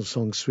traditional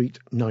song Sweet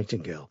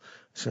Nightingale.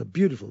 It's a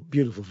beautiful,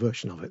 beautiful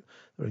version of it.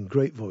 They're in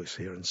great voice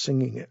here and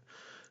singing it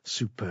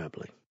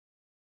superbly.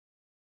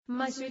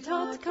 My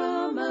sweetheart,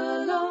 come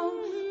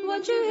along,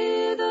 won't you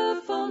hear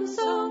the fond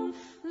song?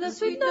 The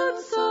sweet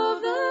notes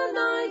of the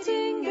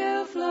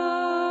nightingale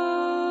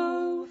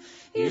flow.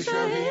 You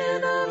shall hear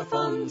the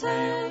fond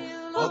tale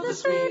of the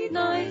sweet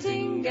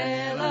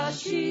nightingale as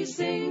she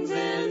sings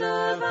in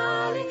the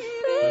valley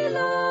below.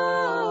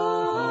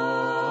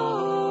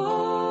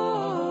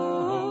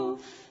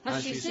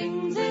 As she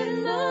sings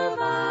in the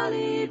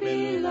valley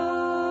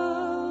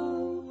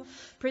below.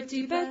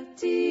 Pretty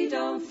Betty,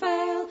 don't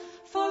fail,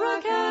 for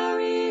I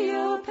carry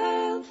your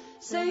pail,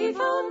 safe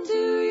on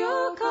to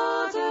your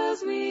cot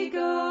as we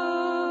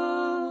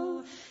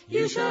go.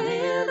 You shall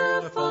hear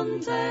the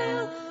fond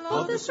tale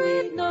of the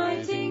sweet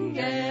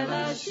nightingale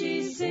as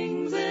she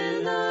sings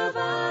in the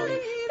valley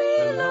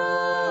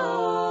below.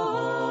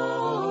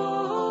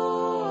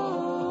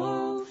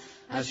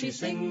 As she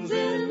sings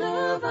in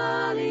the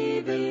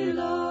valley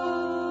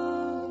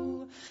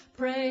below.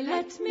 Pray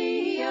let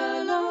me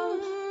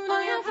alone,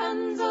 I have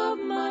hands of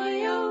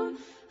my own,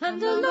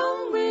 and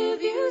along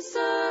with you,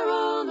 sir,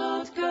 I'll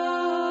not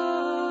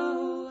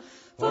go.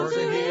 For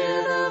to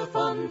hear the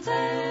fond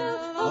tale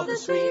of the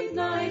sweet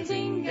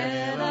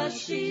nightingale as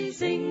she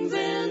sings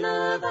in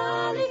the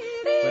valley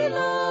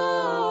below.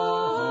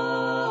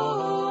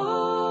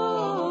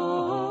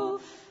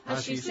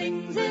 As she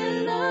sings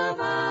in the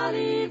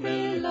valley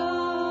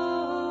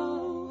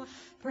below.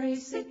 Pray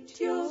sit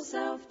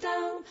yourself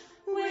down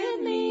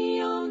with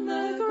me on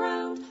the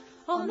ground,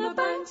 on the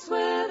banks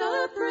where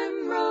the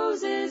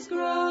primroses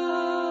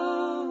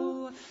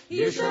grow.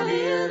 You shall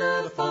hear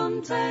the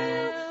fond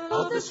tale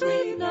of the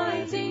sweet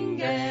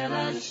nightingale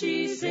as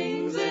she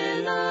sings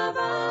in the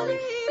valley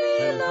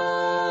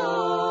below.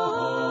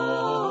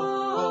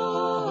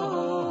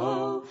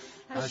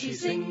 As she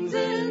sings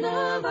in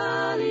the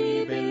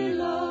valley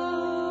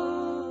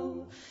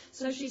below.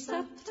 So she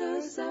sat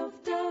herself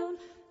down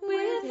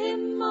with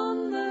him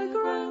on the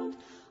ground,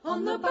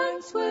 on the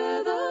banks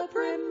where the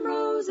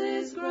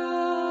primroses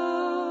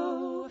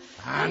grow.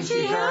 And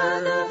she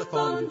heard the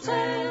fond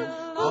tale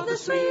of the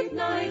sweet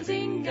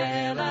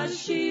nightingale as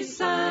she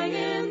sang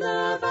in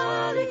the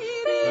valley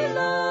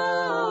below.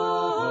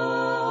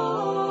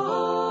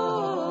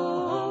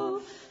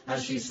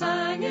 As she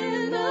sang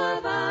in the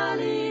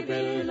valley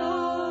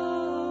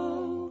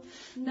below.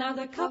 Now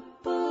the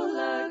couple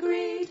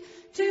agreed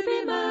to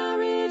be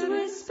married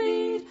with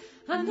speed,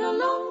 and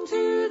along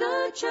to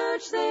the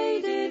church they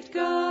did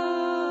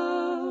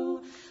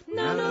go.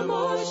 Now no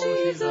more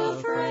she's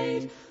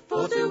afraid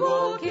for to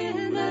walk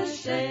in the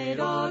shade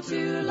or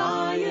to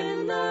lie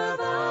in the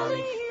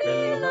valley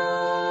below,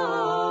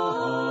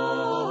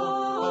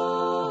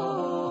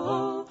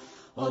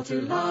 or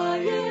to lie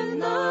in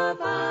the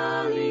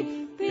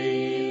valley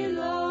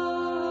below.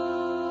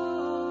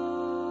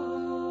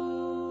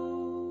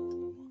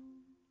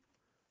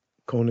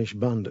 Cornish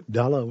band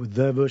Dala with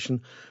their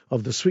version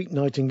of The Sweet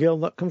Nightingale.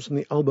 That comes from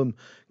the album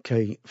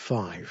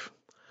K5.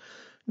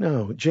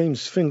 Now,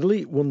 James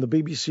Findlay won the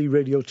BBC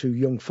Radio 2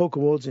 Young Folk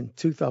Awards in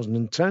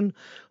 2010,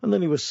 and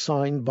then he was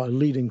signed by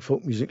leading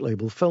folk music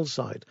label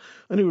Fellside,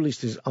 and he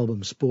released his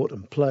album Sport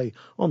and Play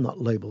on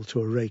that label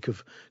to a rake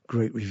of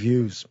great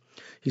reviews.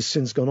 He's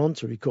since gone on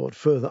to record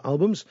further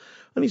albums,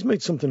 and he's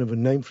made something of a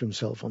name for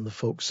himself on the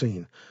folk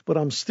scene, but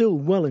I'm still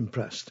well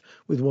impressed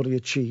with what he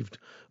achieved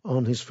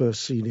on his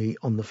first CD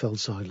on the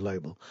Fellside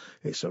label.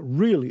 It's a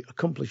really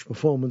accomplished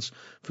performance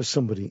for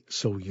somebody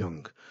so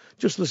young.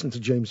 Just listen to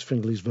James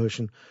Findlay's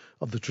version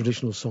of the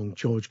traditional song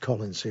George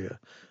Collins here.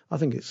 I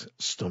think it's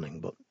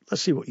stunning, but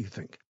let's see what you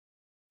think.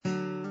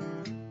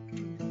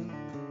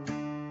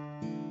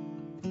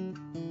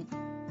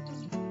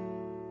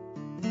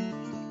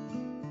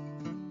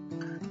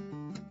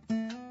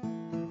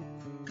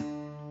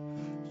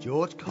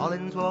 George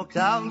Collins walked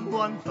out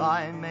one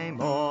fine May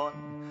morn,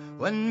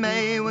 when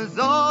May was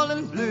all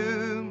in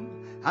bloom,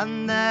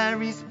 and there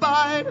he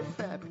spied a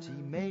fair pretty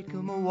maid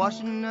come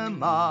a-washing a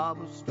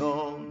marble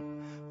stone.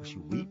 Well, she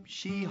wept,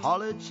 she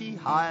hollered, she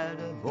hired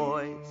a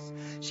voice,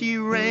 she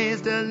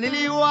raised a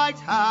lily-white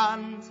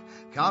hand.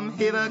 Come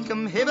hither,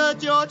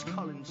 George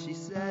Collins, she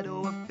said,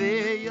 oh, I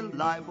fear your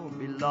life won't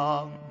be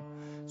long.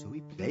 So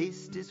he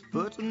placed his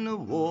foot on the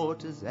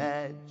water's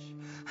edge,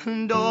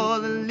 and o'er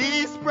the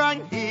lily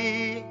sprang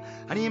he,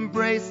 and he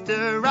embraced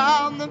her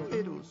round the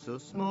middle, so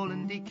small,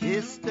 and he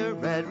kissed her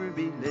red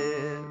ruby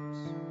lips.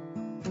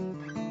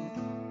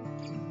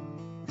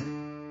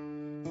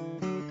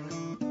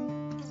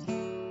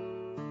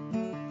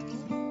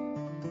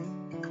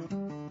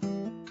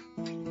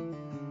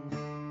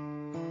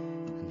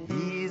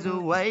 And he's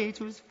away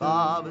to his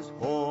father's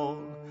hall,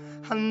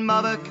 and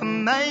mother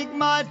can make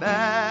my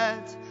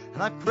bed,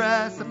 and I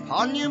press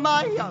upon you,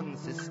 my young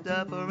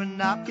sister, for a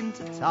napkin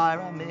to tie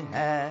round me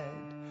head.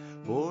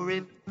 For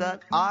if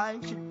that I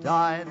should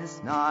die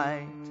this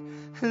night,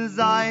 as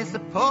I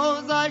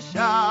suppose I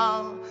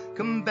shall,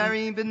 come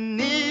bury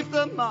beneath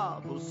the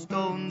marble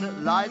stone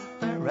that lies at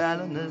fair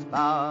Eleanor's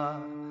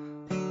bower.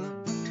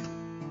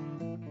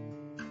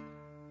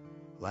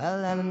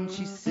 Well, Ellen,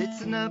 she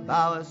sits in her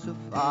bower so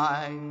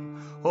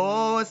fine,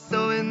 oh,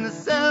 so in the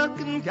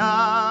silken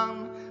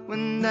gown,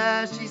 when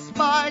there she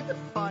spied the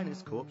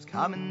finest corpse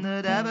coming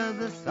that ever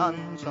the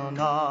sun shone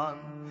on.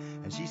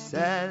 And she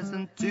says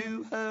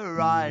unto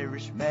her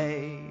Irish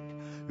maid,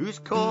 whose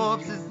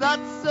corpse is that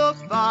so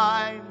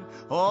fine?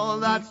 Oh,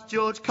 that's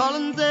George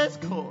Collins'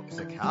 corpse,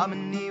 a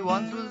coming he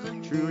once was a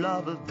true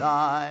love of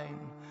thine.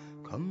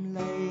 Come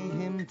lay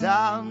him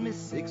down, Miss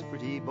Six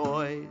Pretty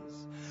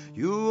Boys,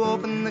 you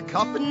open the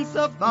coffin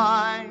so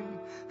fine,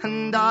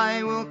 and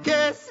I will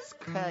kiss his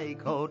clay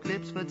cold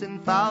lips for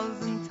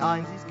 10,000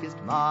 times he's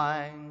kissed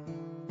mine.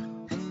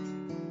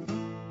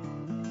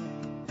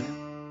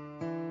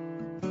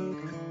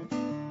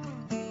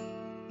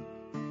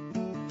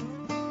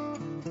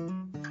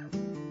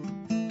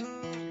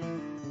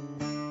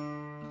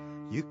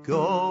 You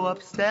go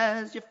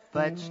upstairs, you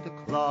fetch the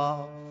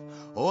cloth,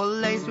 all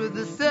laced with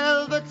the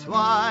silver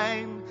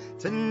twine.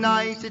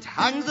 Tonight it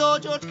hangs o'er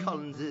George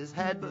Collins'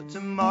 head, but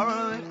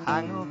tomorrow it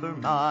hang over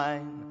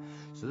mine.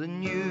 So the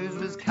news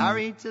was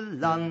carried to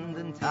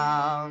London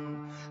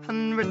town,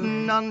 and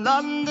written on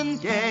London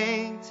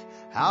gate,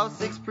 how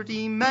 6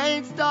 pretty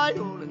maids died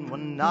all in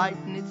one night,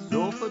 and it's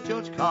all for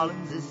George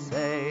Collins'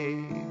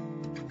 sake.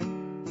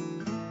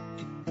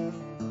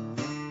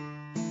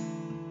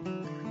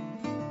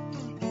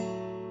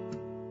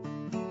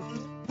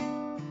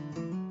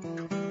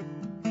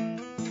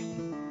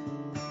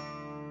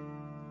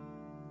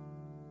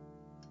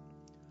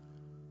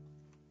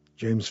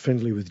 James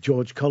Findlay with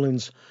George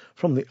Collins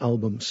from the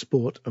album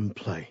Sport and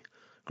Play.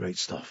 Great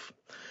stuff.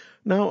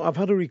 Now, I've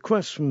had a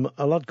request from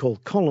a lad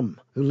called Colm,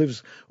 who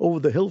lives over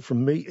the hill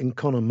from me in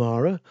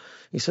Connemara.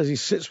 He says he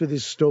sits with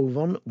his stove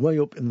on, way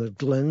up in the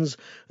glens,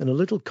 in a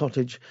little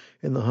cottage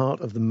in the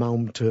heart of the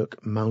Maum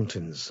Turk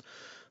Mountains.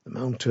 The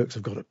Maum Turks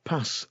have got a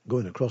pass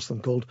going across them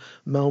called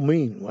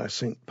Maumeen, where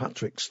St.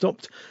 Patrick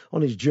stopped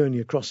on his journey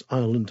across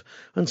Ireland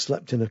and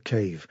slept in a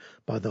cave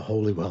by the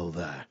holy well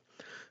there.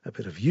 A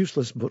bit of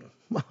useless, but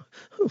well,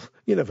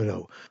 you never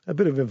know. A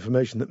bit of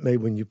information that may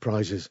win you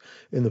prizes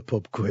in the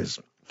pub quiz.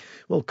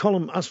 Well,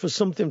 Colm asked for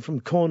something from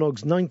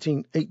Cornog's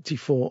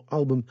 1984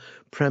 album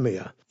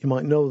Premiere. You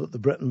might know that the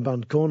Breton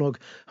band Cornog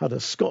had a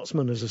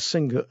Scotsman as a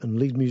singer and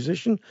lead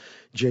musician,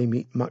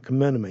 Jamie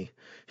McMenemy.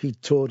 He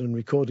toured and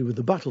recorded with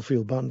the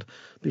Battlefield Band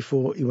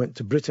before he went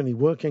to Brittany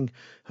working,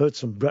 heard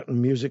some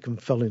Breton music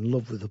and fell in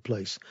love with the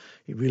place.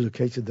 He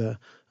relocated there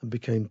and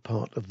became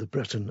part of the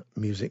Breton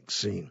music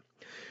scene.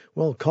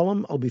 Well,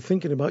 Colm, I'll be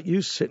thinking about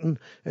you sitting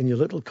in your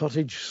little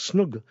cottage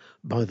snug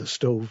by the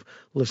stove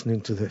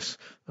listening to this,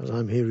 as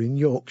I'm here in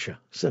Yorkshire,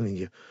 sending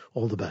you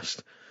all the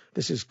best.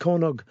 This is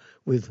Cornog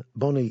with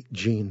Bonnie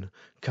Jean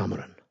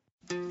Cameron.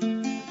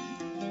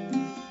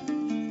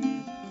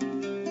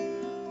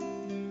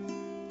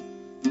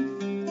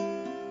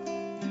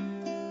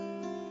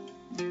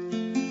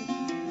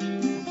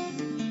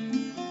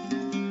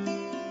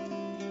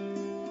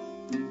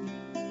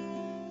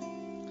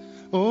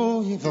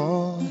 Oh, you've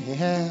all you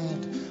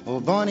had, oh,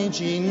 Bonnie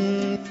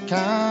Jean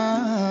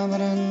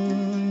Cameron.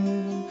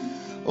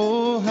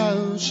 Oh,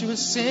 how she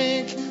was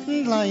sick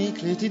and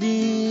likely to die.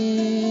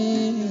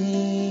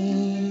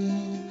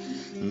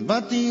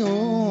 But the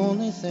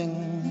only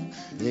thing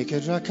they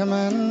could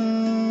recommend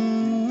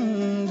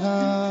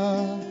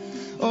her,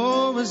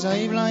 oh, was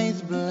I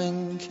Blythe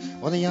Blink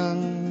or the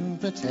young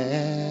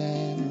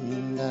Pretender.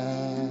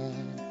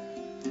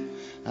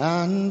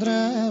 And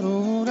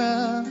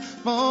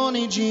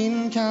Bonnie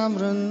Jean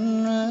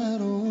Cameron,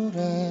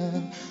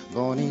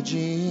 Bonnie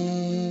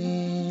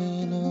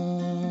Jean.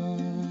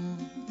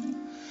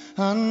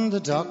 And the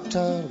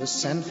doctor was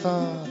sent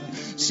for,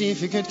 see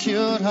if he could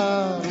cure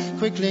her.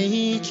 Quickly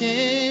he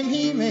came,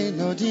 he made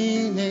no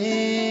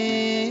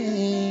delay.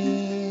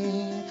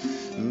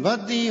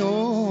 But the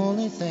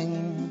only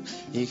thing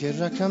he could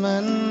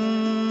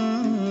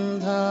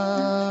recommend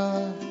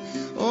her,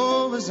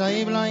 oh, was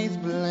I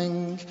Blythe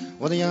Blink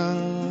or the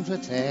young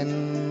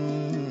Pretender.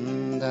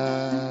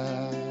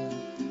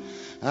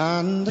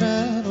 And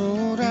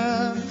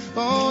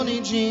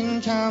Bonnie Jean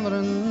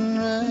Cameron,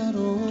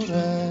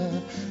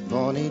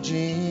 Bonnie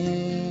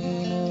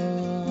Jean.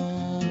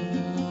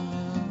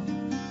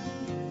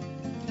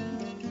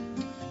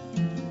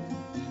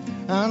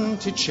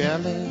 And to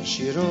Shelley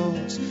she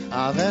wrote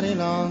a very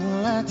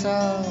long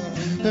letter.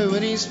 Who were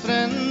his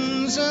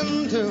friends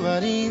and who were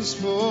his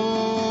foes?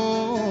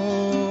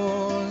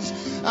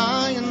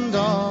 Aye, and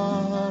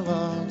all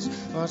words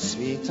were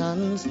sweet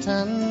and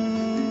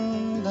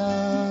tender.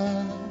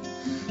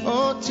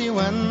 Oh, to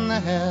win the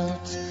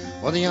heart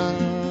of the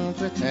young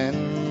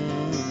pretender.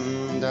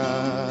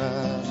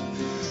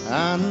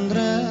 And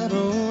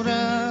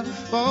rare,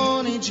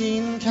 Bonnie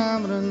Jean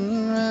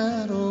Cameron,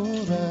 rare,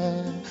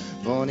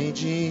 Bonnie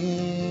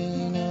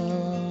Jean.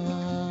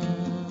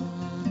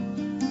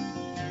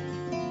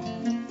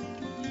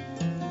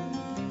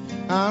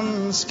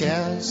 And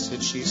scarce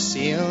had she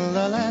sealed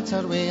the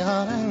letter we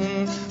her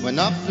in, when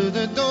up through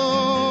the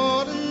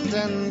door and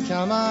then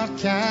came our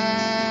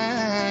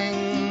king.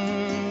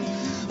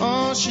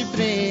 Oh, she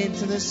prayed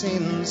to the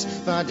saints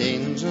that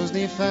angels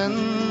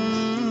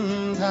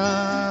defend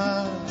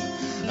her.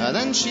 And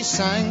then she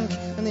sank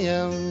in the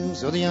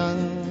arms of the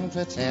young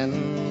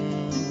pretender.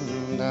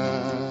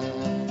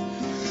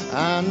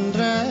 And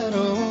rare,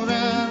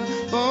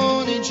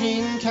 Bonnie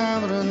Jean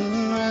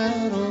Cameron,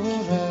 rare,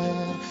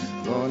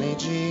 Bonnie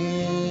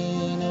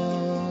Jean.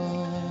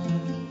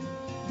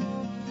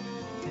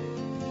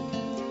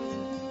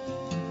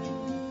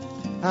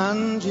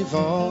 And you've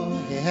all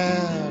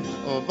heard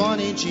of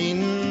Bonnie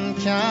Jean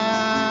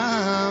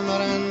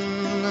Cameron.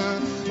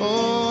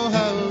 Oh,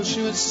 how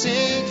she was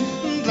sick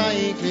and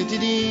likely to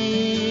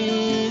die.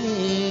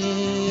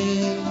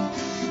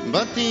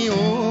 But the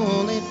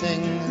only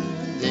thing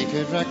they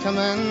could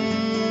recommend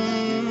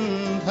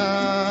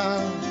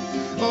her,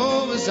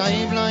 oh, was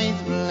eye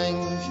blind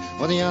blink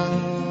or the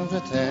young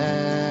pretender.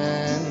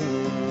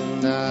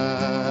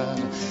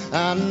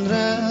 And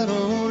rare,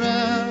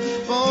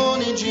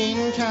 Bonnie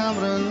Jean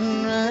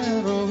Cameron,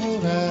 rare,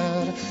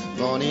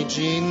 Bonnie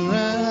Jean,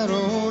 rare,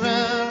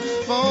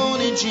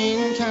 Bonnie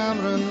Jean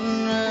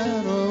Cameron,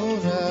 rare,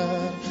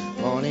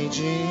 Bonnie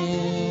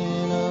Jean.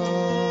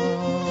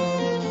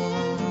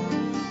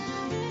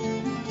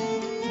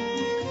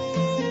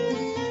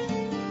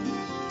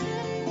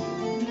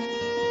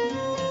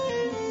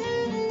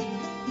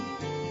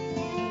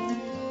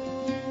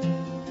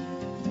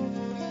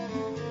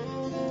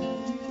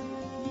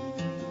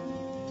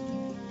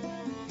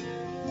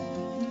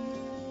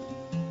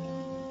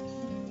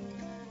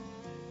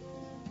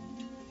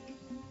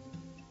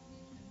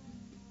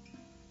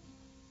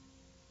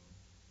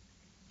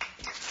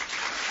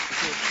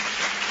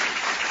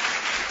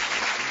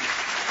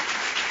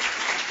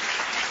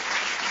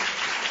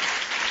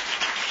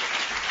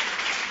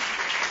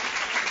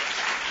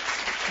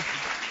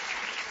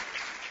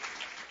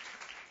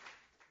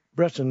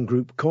 Breton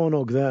group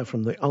Cornog there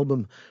from the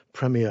album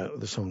premiere of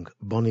the song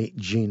Bonnie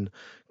Jean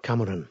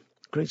Cameron.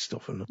 Great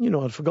stuff. And, you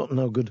know, I'd forgotten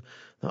how good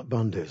that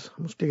band is.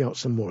 I must dig out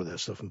some more of their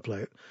stuff and play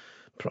it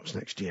perhaps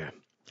next year.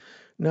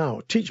 Now,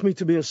 Teach Me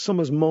to Be a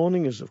Summer's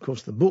Morning is, of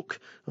course, the book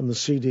and the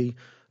CD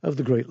of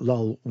the great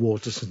Lal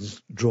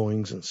Waterson's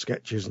drawings and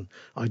sketches and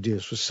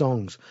ideas for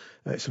songs.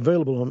 It's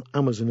available on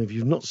Amazon. If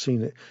you've not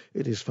seen it,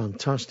 it is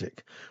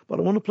fantastic. But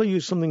I want to play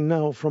you something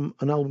now from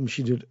an album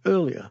she did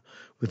earlier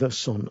with her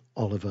son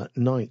Oliver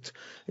Knight.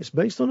 It's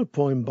based on a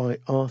poem by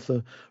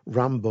Arthur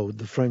Rimbaud,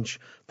 the French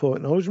poet.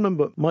 And I always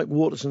remember Mike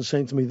Waterson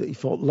saying to me that he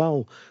thought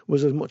Lal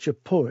was as much a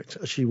poet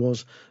as she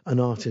was an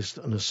artist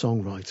and a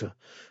songwriter.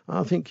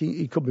 I think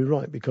he could be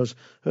right, because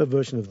her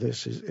version of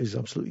this is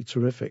absolutely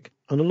terrific.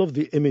 And I love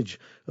the image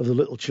of the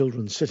little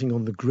children sitting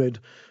on the grid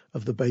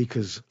of the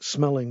bakers,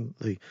 smelling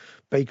the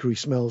bakery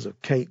smells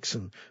of cakes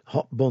and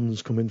hot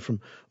buns coming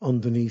from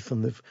underneath,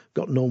 and they've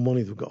got no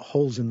money, they've got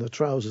holes in their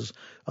trousers,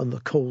 and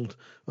they're cold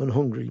and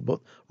hungry. But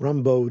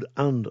Rimbaud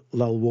and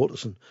Lal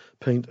Waterson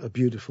paint a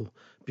beautiful,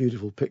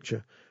 beautiful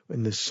picture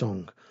in this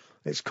song.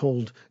 It's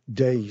called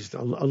Dazed. I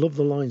love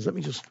the lines. Let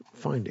me just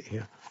find it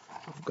here.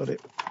 I've got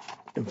it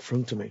in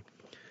front of me.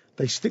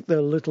 They stick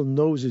their little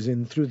noses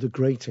in through the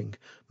grating,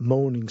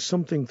 moaning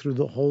something through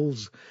the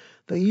holes.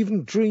 They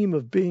even dream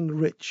of being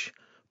rich,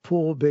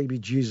 poor baby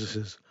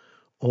Jesuses,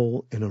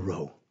 all in a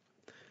row.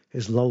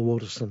 Here's Lal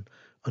Waterson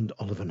and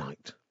Oliver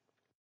Knight.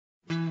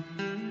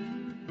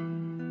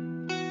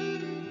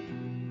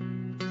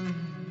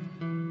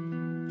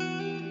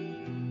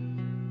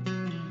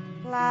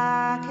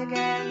 Black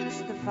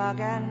against the fog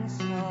and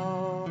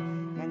snow,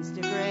 against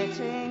the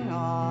grating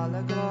all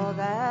aglow,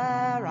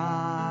 their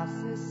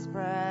asses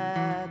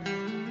spread.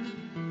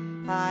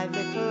 5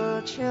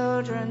 little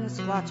children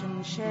squat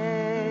and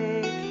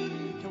shake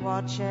to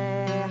watch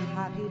a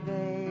happy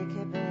bake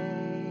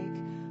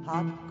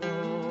hot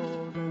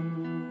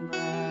golden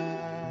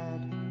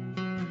bread.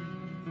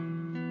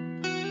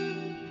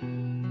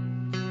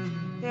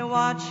 They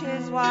watch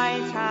his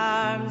white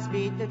arms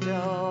beat the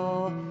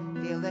dough,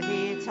 feel the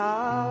heat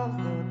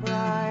of the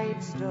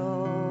bright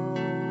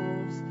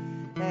stoves.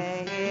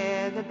 They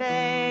hear the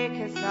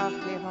baker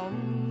softly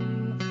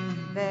hum,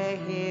 they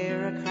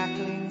hear a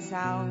crackling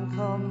sound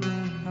come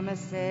from a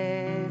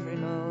savory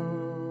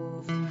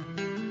loaf.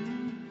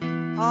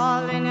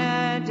 All in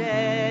a daze,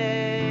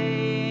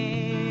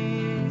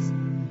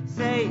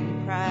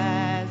 saying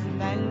prayers and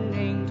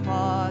bending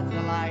towards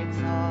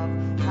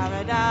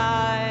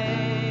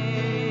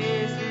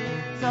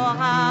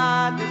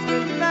hardest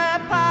with their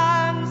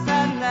pants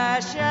and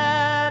their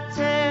shirt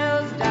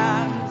tails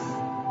dance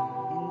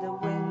in the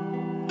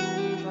wind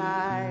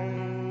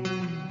like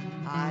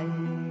ice.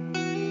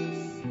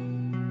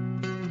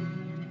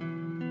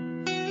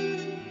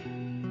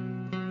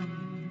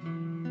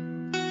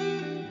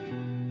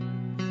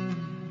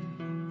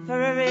 For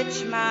a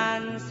rich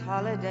man's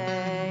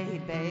holiday, he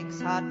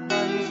bakes hot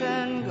buns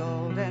and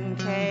golden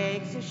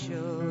cakes, a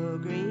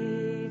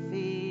sugary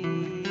feast.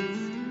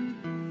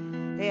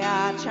 They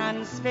are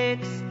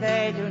transfixed,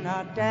 they do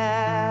not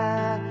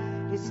dare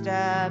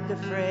disturb the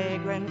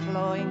fragrant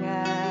flowing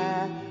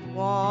air,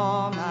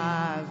 warm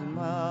as a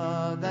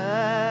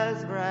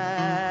mother's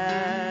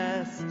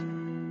breast.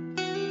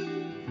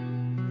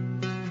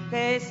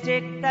 They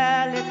stick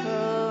their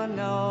little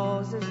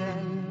noses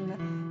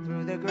in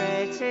through the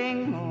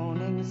grating,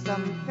 moaning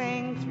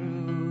something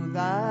through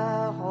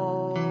the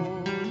holes.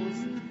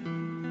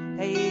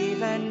 They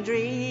even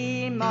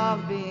dream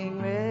of being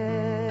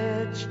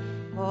rich.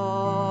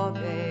 Oh,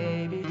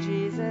 baby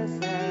Jesus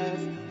says,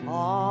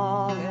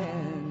 all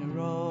in a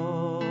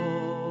row,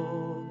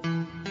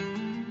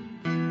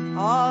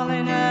 all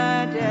in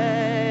a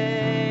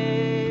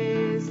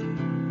daze,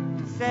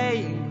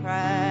 saying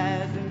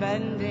prayers and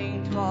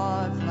bending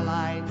towards the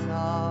lights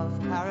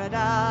of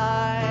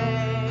paradise.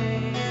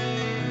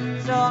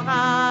 So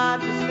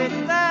hard to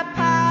split their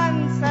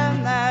pants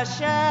and their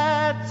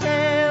shirt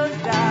tails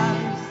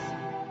dance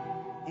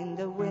in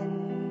the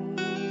wind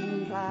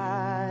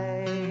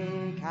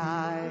like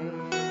ice.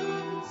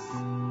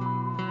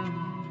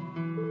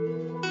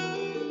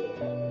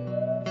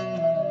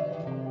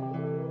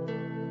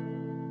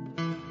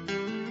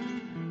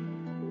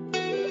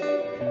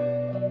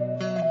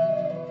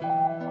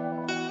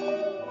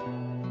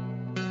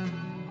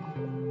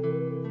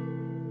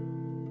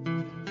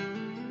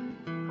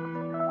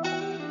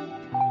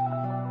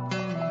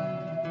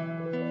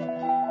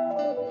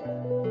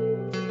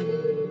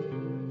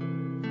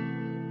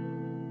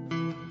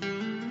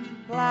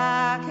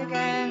 Black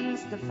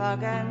against the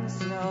fog and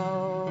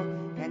snow,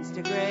 against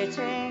a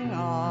grating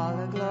all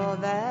aglow,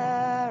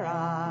 their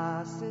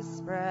asses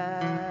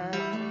spread.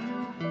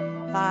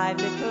 5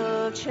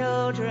 little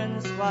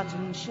children squat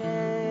and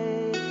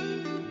shake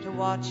to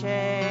watch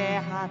a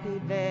happy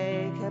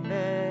baker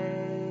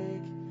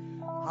bake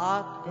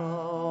hot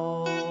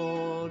golden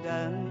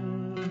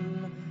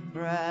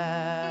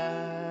bread.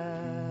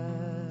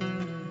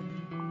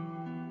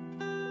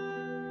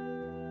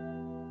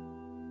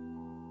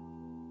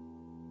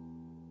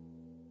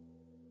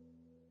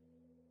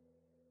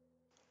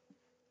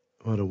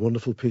 What a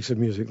wonderful piece of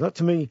music. That,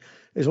 to me,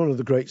 is one of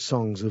the great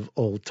songs of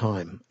all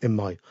time, in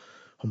my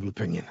humble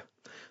opinion.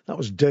 That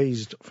was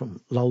Dazed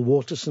from Lal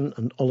Waterson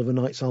and Oliver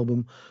Knight's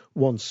album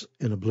Once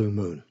in a Blue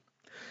Moon.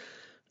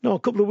 Now, a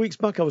couple of weeks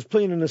back, I was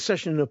playing in a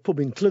session in a pub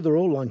in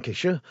Clitheroe,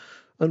 Lancashire,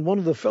 and one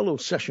of the fellow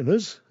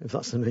sessioners, if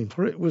that's the name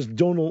for it, was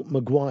Donal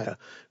Maguire,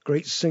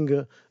 great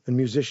singer and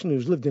musician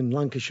who's lived in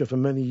Lancashire for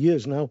many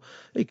years now.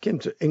 He came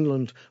to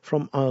England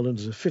from Ireland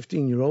as a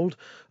 15-year-old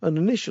and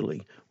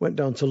initially went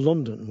down to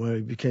London, where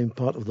he became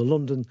part of the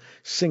London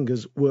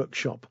Singers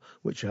Workshop,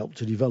 which helped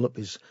to develop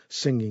his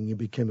singing. He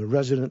became a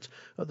resident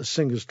at the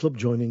Singers Club,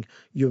 joining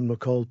Ewan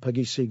MacColl,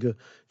 Peggy Seeger,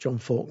 John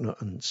Faulkner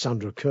and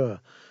Sandra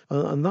Kerr.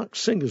 And that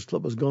Singers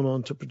Club has gone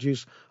on to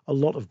produce a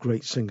lot of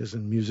great singers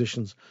and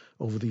musicians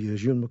over the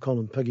years. Ewan MacColl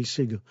and Peggy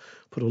Seeger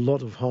put a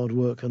lot of hard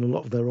work and a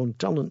lot of their own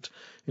talent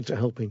into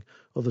helping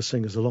other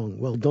singers along.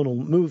 Well, Donal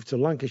moved to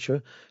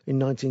Lancashire in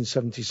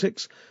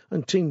 1976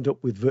 and teamed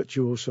up with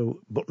virtuoso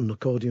button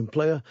accordion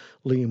player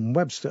Liam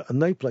Webster, and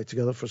they played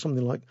together for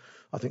something like,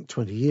 I think,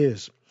 20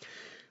 years.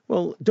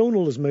 Well,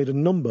 Donal has made a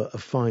number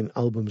of fine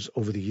albums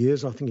over the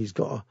years. I think he's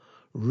got a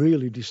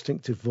really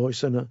distinctive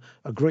voice and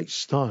a great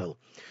style.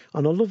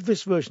 And I love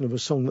this version of a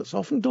song that's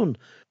often done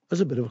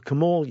as a bit of a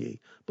Camorley,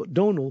 but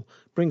Donal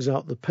brings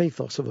out the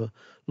pathos of a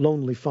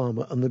lonely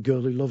farmer and the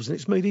girl he loves, and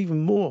it's made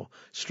even more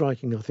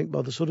striking, I think,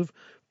 by the sort of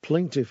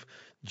plaintive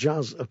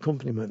jazz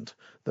accompaniment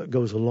that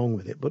goes along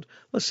with it. But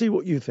let's see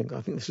what you think.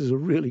 I think this is a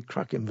really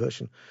cracking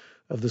version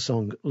of the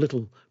song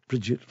Little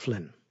Bridget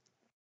Flynn.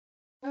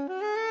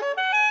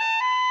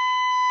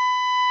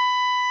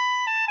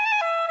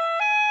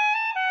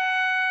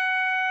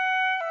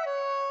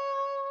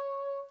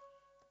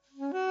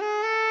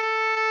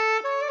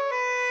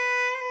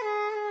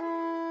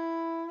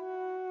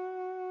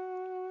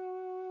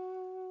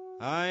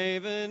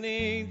 I've a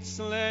neat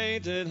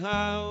slated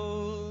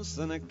house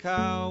and a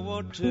cow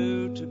or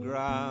two to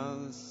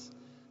grass.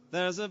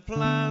 There's a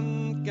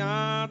plant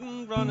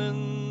garden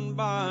running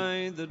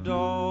by the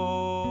door.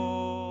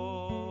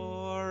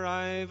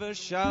 I've a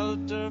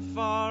shelter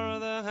for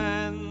the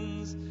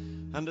hens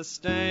and a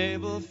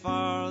stable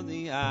for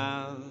the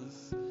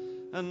ass.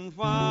 And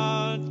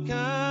what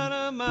can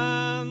a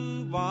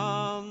man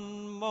want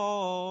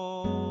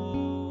more?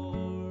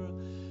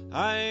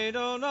 I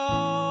don't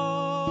know.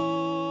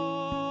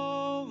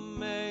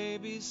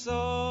 So,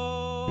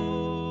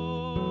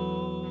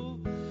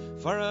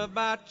 for a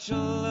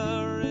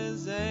bachelor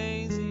is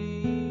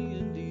easy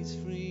and he's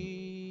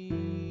free,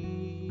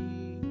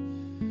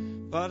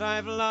 but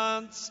I've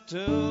lots to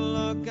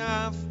look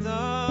after,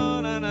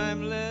 and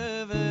I'm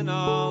living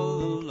all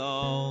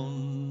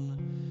alone.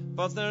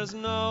 But there's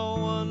no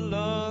one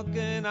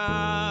looking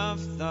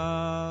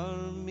after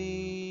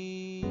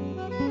me.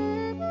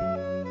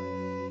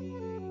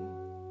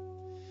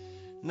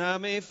 Now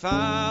me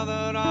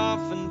father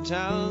often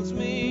tells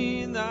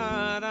me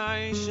that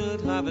I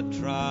should have a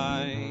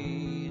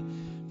try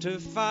to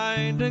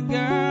find a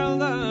girl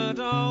that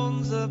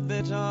owns a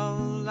bit of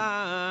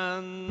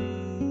land.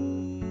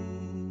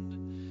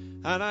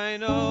 And I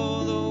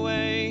know the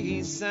way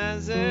he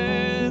says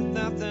it,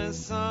 that there's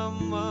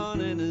someone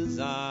in his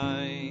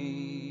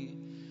eye.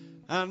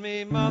 And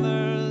me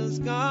mother's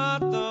got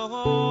the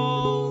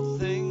whole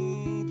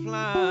thing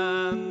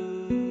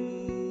planned.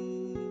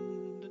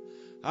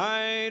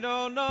 I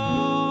don't know,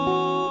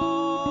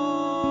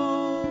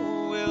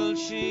 will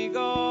she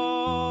go?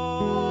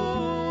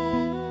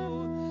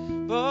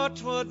 But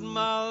 'twould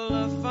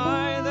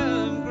mollify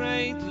them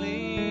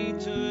greatly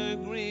to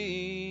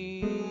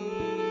agree.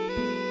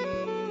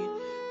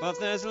 But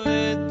there's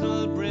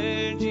little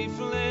Bridgie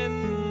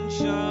Flynn,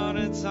 sure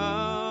it's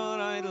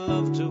hard I'd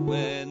love to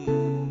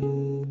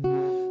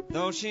win,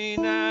 though she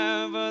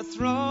never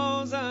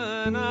throws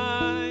an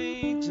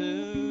eye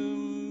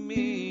to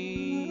me.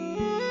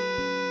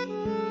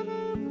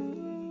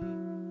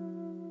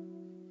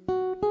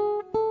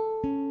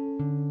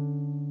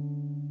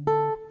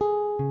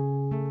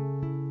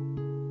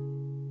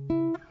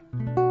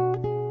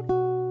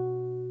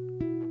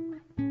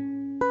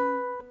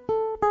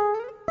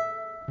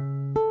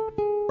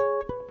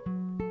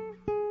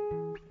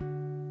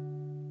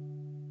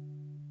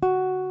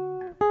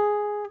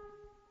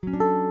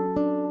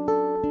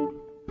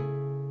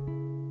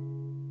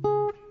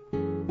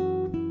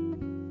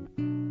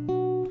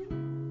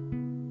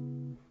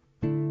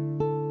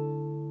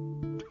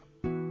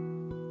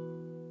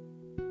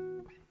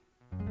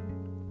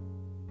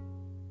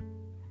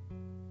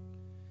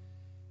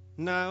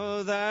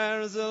 Now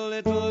there's a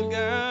little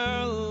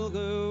girl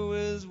who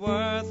is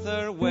worth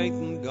her weight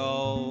in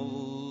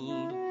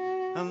gold,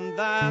 and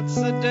that's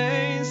a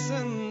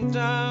decent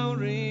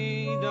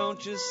dowry,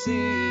 don't you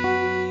see?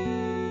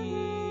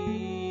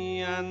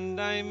 And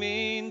I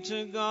mean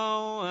to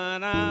go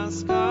and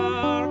ask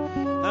her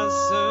as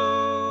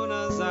soon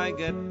as I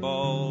get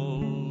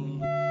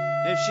bold,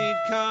 if she'd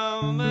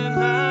come and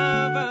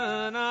have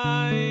an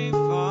eye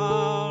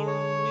for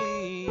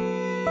me.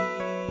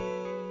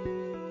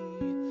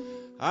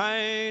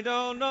 I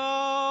don't know,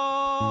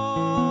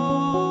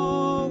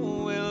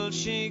 will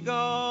she go?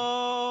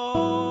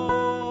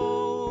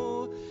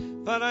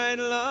 But I'd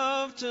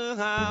love to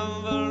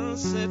have her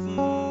sitting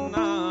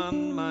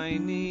on my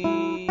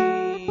knee,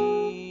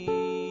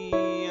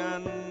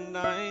 and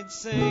I'd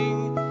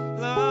sing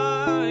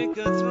like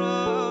a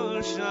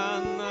thrush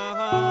on the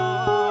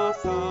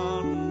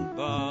hawthorn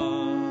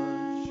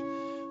bush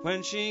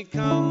when she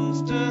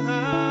comes to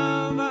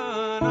have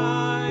an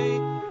eye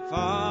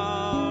for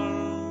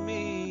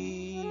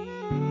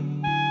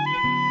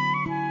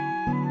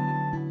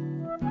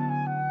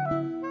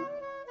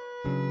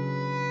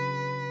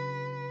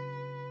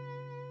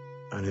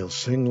and he'll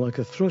sing like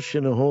a thrush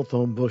in a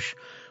hawthorn bush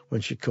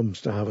when she comes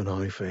to have an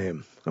eye for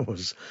him. That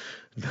was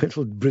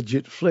little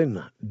Bridget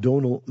Flynn,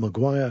 Donal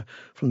Maguire,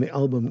 from the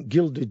album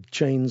Gilded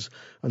Chains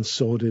and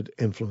Sordid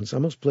Influence. I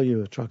must play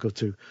you a track or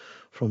two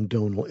from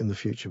Donal in the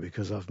future,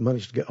 because I've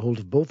managed to get hold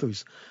of both of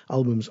his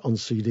albums on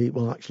CD.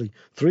 Well, actually,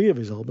 3 of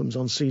his albums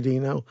on CD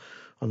now,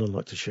 and I'd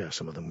like to share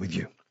some of them with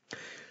you.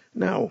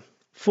 Now,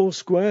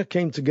 Foursquare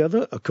came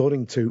together,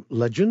 according to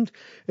legend,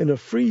 in a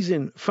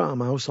freezing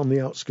farmhouse on the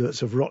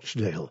outskirts of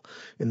Rochdale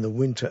in the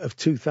winter of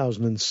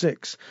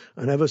 2006.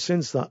 And ever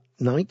since that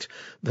night,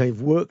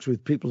 they've worked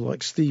with people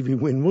like Stevie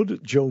Winwood,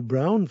 Joe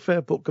Brown,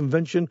 Fairport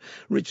Convention,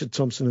 Richard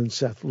Thompson and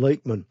Seth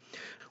Lakeman.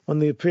 When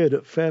they appeared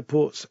at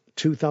Fairport's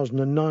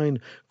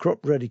 2009 Crop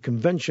Ready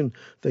Convention,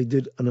 they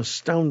did an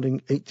astounding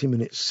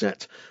 80-minute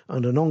set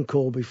and an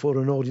encore before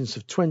an audience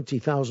of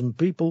 20,000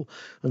 people,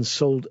 and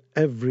sold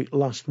every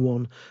last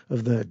one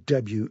of their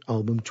debut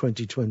album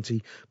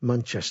 2020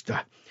 Manchester.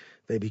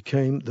 They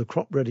became the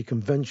Crop Ready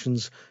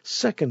Convention's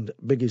second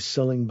biggest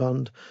selling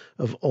band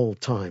of all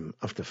time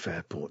after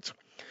Fairport.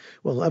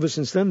 Well, ever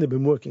since then, they've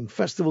been working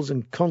festivals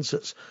and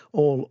concerts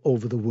all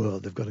over the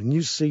world. They've got a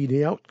new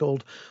CD out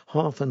called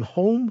Hearth and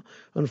Home,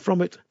 and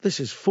from it, this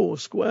is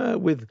Foursquare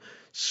with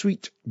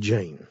Sweet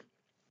Jane.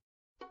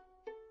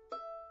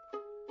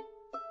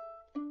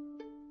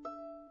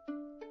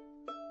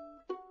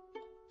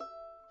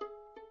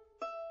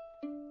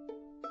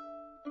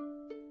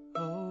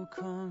 Oh,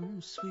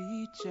 come,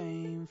 sweet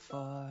Jane,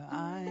 for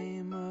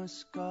I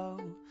must go.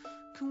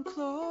 Come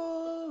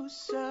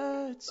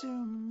closer to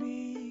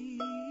me.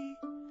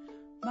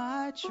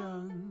 My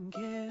trunk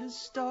is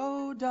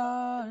stowed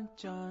on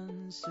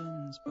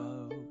Johnson's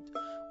boat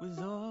with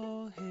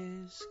all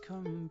his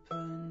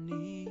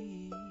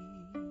company.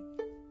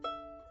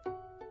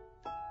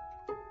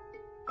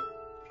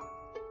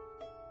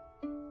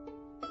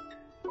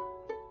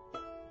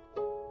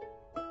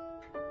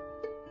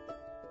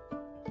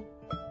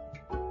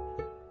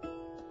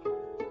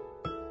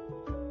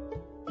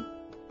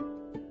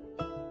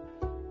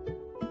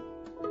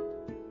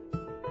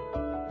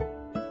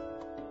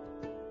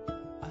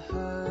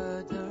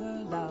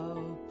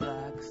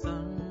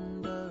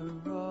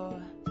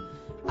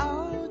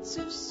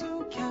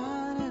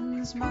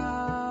 one's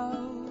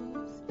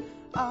mouth.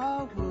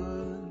 I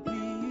would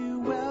be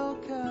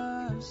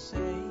welcome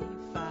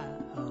safe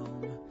at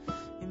home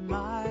in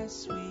my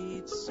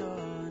sweet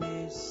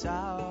sunny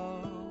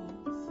south.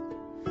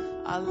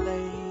 I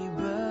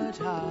labored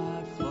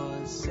hard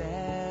for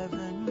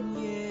 7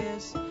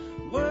 years,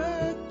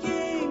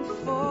 working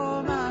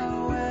for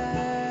my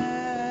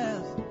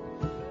wealth.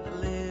 I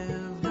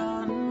lived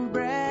on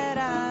bread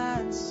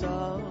and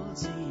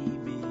salty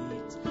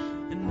meat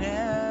and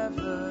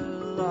never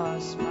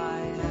lost my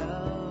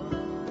health.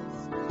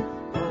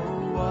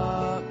 Oh,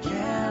 what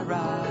care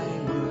I,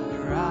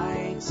 were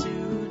I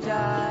to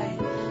die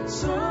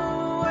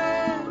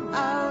somewhere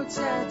out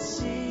at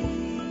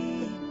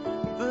sea?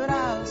 But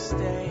I'll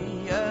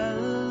stay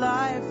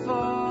alive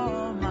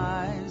for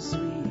my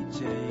sweet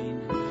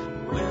Jane.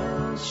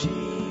 Will she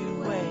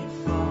wait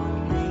for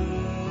me?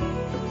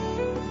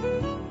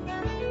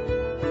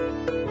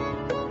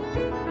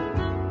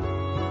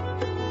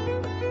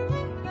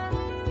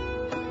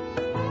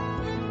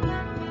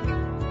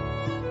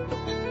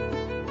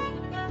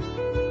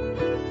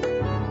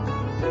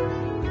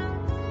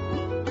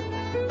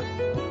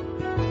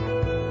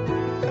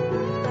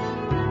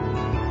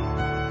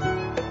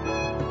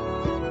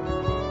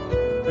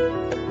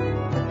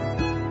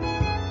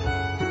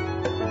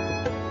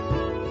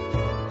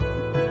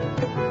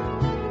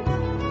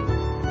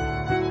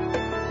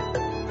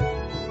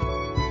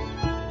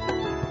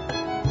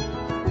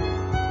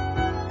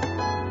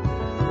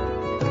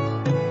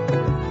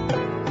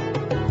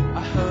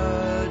 I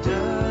heard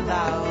a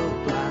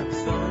loud black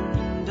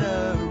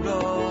thunder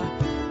roar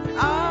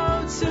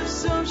out of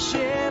some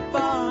ship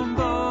on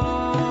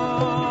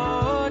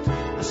board.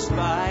 I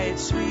spied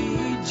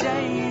sweet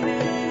Jane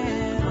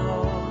in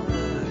all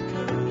the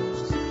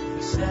coast,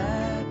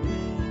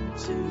 stepping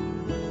to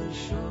the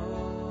shore.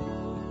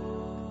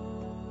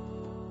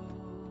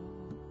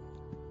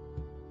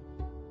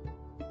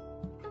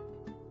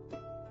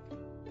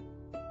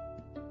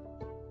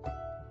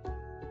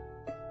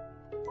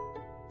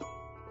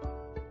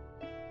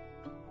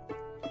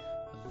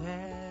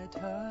 Led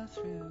her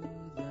through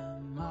the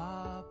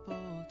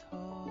marbled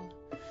hall,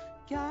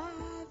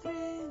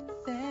 gathering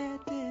there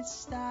did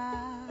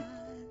stand.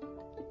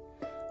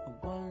 I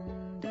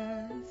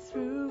wandered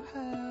through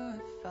her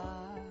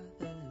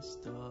father's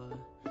door,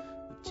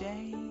 with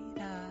Jane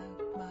at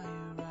my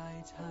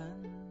right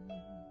hand.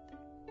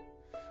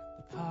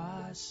 The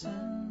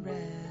parson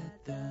read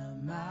the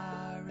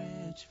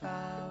marriage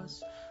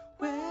vows,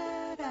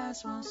 wed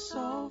as one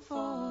soul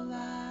for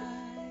life.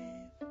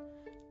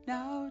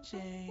 Now,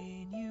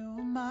 Jane, you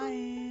are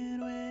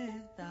mine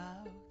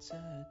without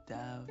a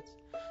doubt,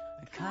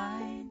 a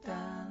kind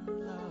and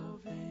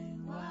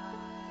loving wife.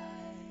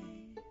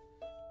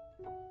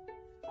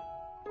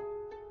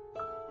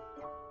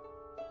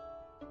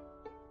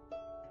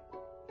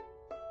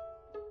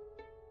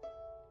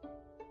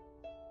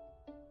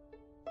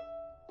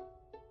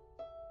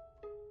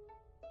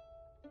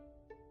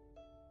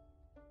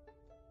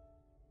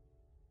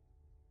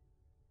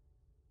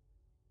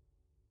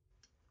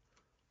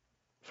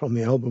 From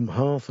the album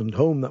Hearth and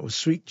Home, that was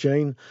Sweet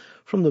Jane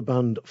from the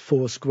band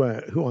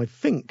Foursquare, who I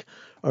think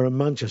are a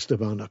Manchester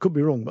band. I could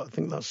be wrong, but I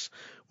think that's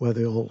where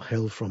they all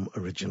hail from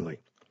originally.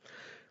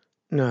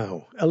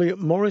 Now, Elliot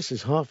Morris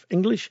is half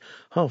English,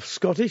 half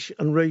Scottish,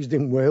 and raised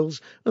in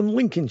Wales and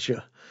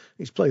Lincolnshire.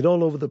 He's played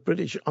all over the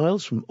British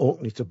Isles, from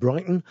Orkney to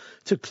Brighton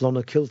to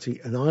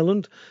Clonakilty in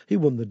Ireland. He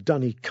won the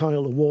Danny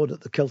Kyle Award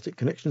at the Celtic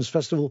Connections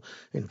Festival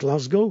in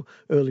Glasgow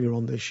earlier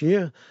on this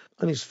year,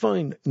 and his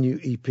fine new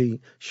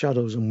EP,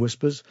 Shadows and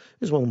Whispers,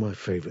 is one of my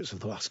favourites of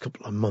the last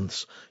couple of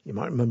months. You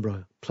might remember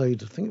I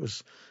played, I think it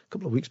was a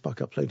couple of weeks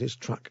back, I played his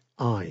track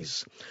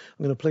Eyes.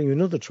 I'm going to play you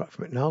another track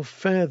from it now,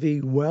 Fare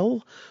Thee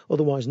Well,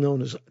 otherwise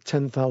known as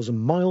 10,000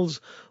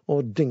 Miles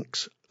or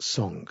Dink's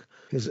Song.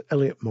 Here's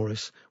Elliot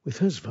Morris with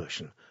his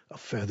version of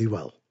Fare Thee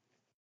Well.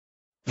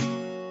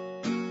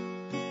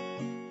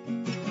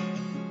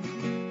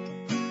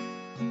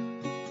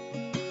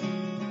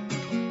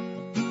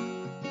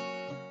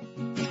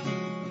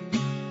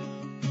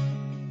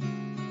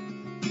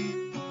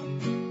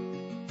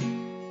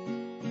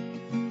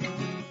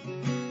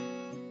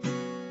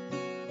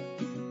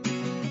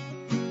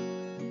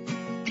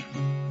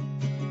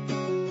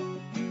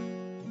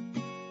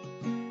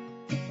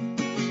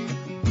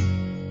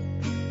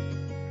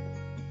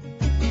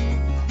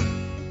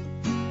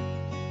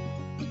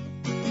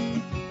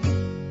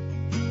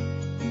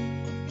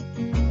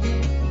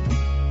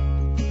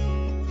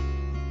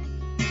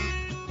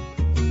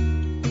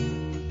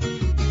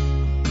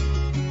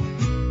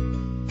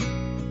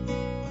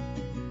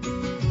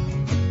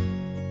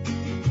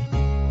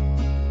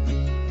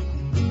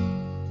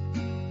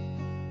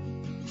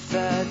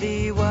 Fare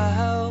thee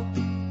well,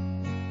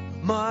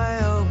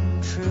 my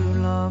own true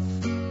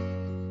love,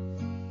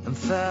 and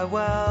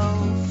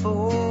farewell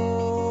for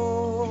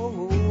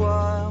a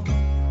while.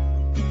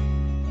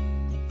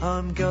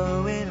 I'm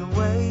going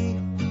away,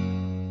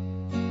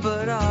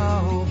 but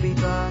I'll be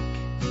back.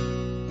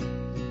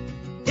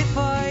 If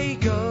I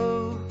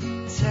go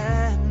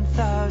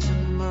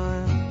 10,000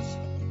 miles,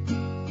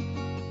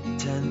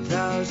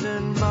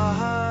 10,000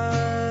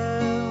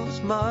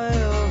 miles, my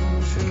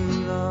own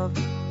true love.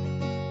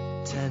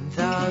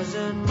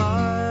 10,000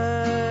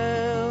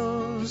 miles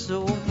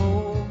or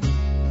more.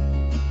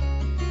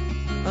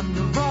 And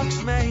the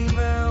rocks may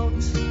melt,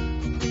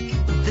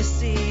 the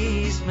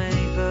seas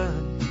may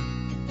burn,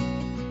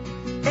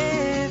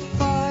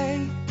 if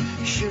I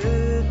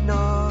should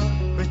not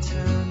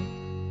return.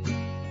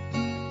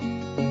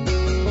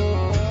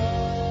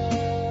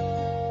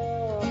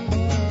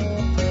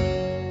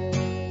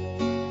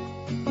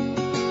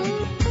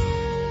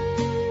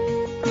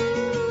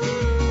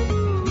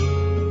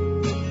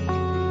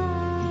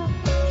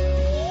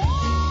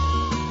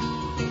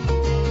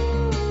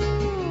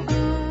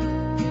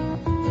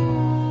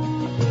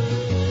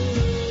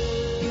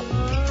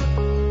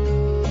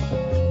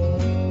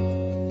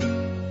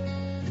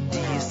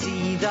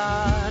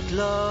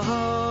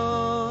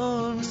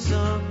 Lonesome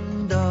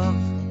dove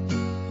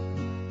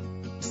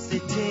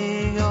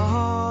sitting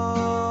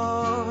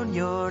on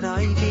your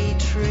ivy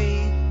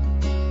tree,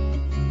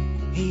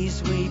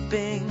 he's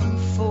weeping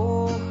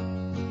for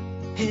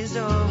his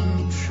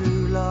own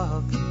true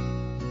love,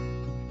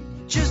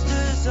 just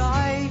as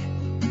I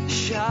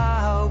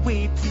shall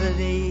weep for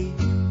thee.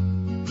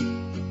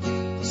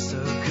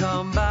 So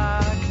come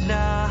back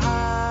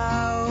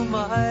now,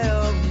 my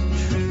own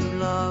true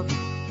love.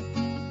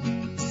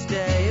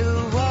 Stay a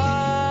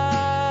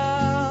while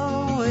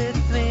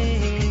with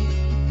me,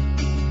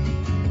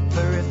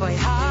 for if I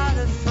had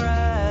a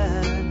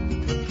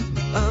friend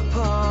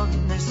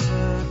upon this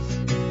earth,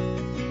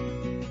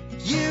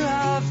 you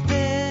have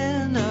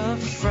been a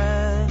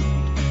friend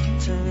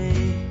to me.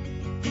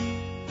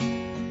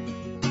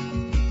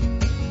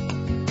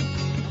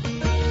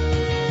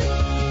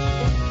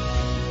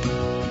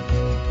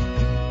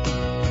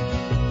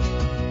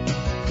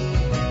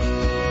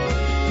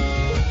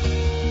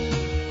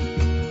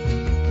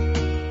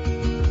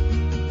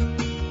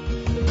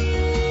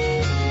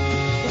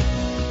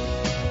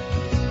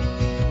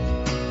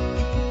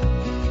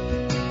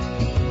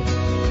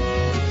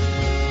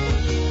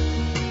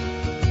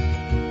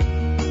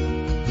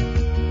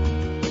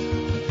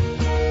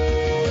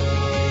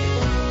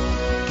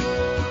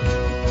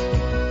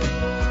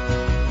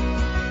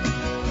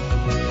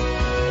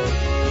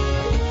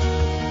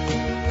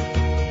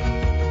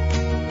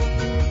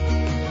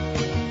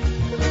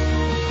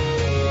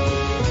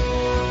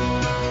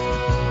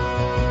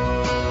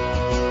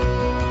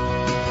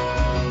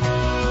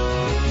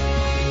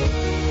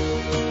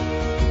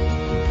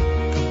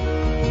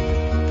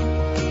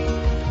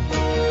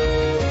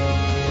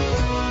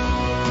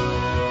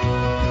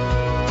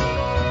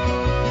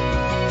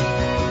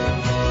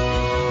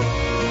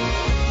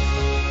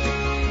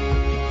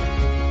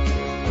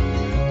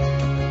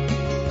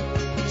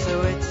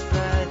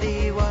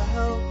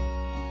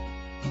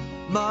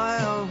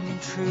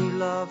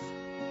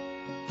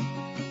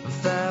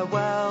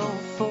 Farewell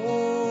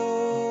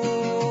for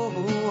a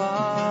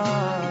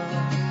while.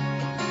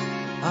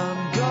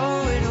 I'm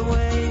going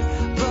away,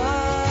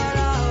 but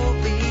I'll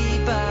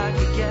be back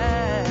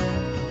again.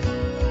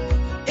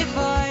 If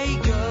I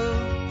go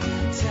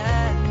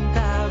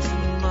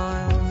 10,000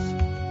 miles,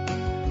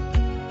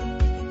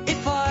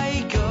 if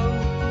I go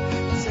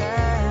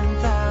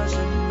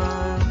 10,000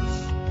 miles,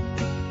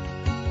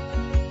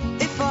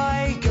 if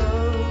I go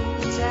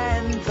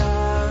 10,000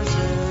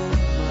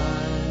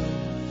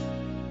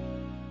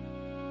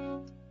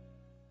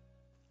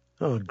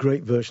 Oh, a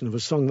great version of a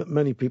song that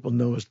many people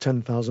know as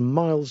 10,000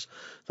 Miles.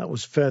 That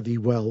was Fare Thee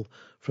Well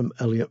from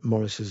Elliot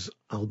Morris's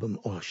album,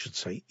 or I should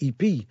say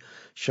EP,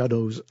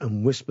 Shadows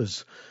and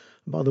Whispers.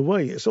 By the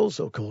way, it's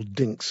also called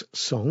Dink's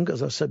Song,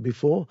 as I said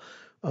before,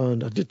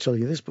 and I did tell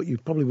you this, but you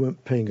probably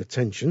weren't paying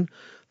attention.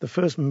 The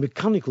first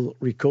mechanical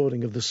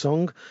recording of the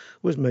song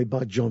was made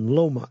by John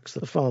Lomax,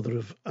 the father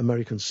of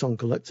American song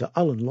collector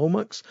Alan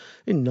Lomax,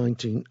 in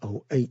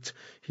 1908.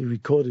 He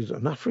recorded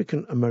an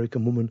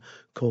African-American woman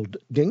called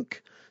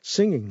Dink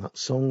singing that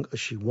song as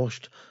she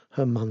washed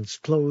her man's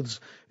clothes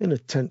in a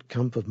tent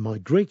camp of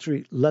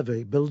migratory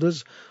levee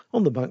builders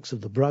on the banks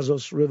of the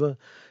Brazos River,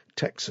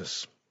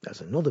 Texas. There's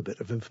another bit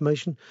of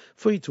information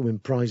for you to win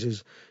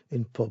prizes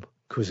in pub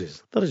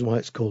quizzes. That is why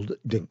it's called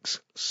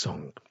Dink's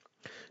Song.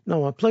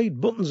 Now, I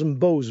played Buttons and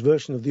Bows'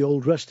 version of The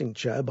Old Resting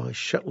Chair by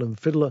Shetland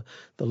fiddler,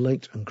 the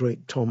late and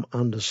great Tom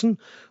Anderson,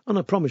 and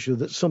I promise you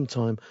that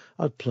sometime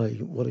I'd play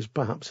what is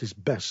perhaps his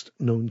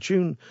best-known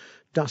tune,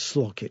 Das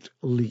Locket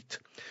Lied.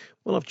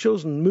 Well, I've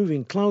chosen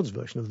Moving Clouds'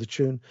 version of the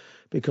tune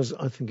because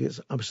I think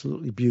it's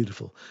absolutely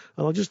beautiful.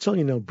 And I'll just tell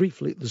you now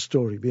briefly the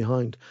story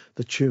behind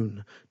the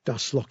tune,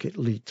 Das Locket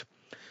Lied.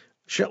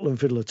 Shetland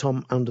fiddler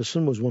Tom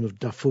Anderson was one of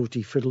Da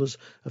 40 Fiddlers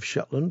of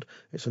Shetland.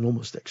 It's an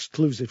almost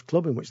exclusive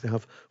club in which they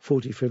have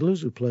 40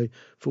 fiddlers who play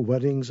for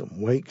weddings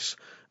and wakes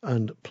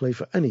and play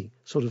for any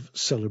sort of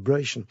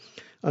celebration.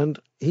 And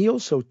he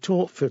also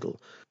taught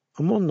fiddle.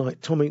 And one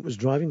night Tommy was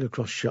driving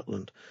across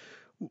Shetland.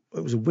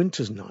 It was a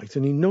winter's night,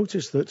 and he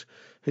noticed that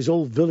his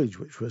old village,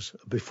 which was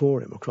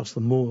before him across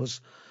the moors,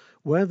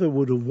 where there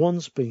would have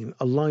once been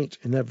a light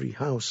in every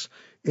house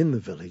in the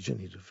village,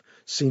 and you'd have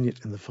seen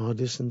it in the far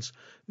distance,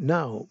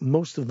 now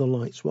most of the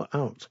lights were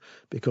out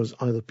because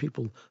either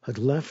people had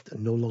left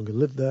and no longer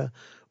lived there,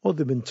 or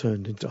they'd been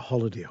turned into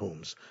holiday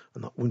homes.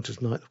 And that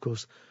winter's night, of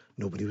course,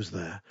 nobody was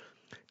there.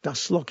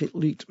 Das Locket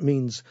Lied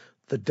means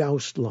the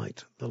doused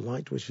light, the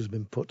light which has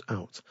been put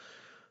out.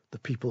 The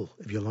people,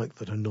 if you like,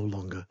 that are no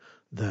longer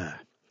there.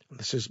 And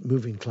this is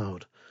Moving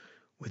Cloud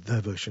with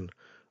their version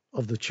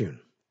of the tune.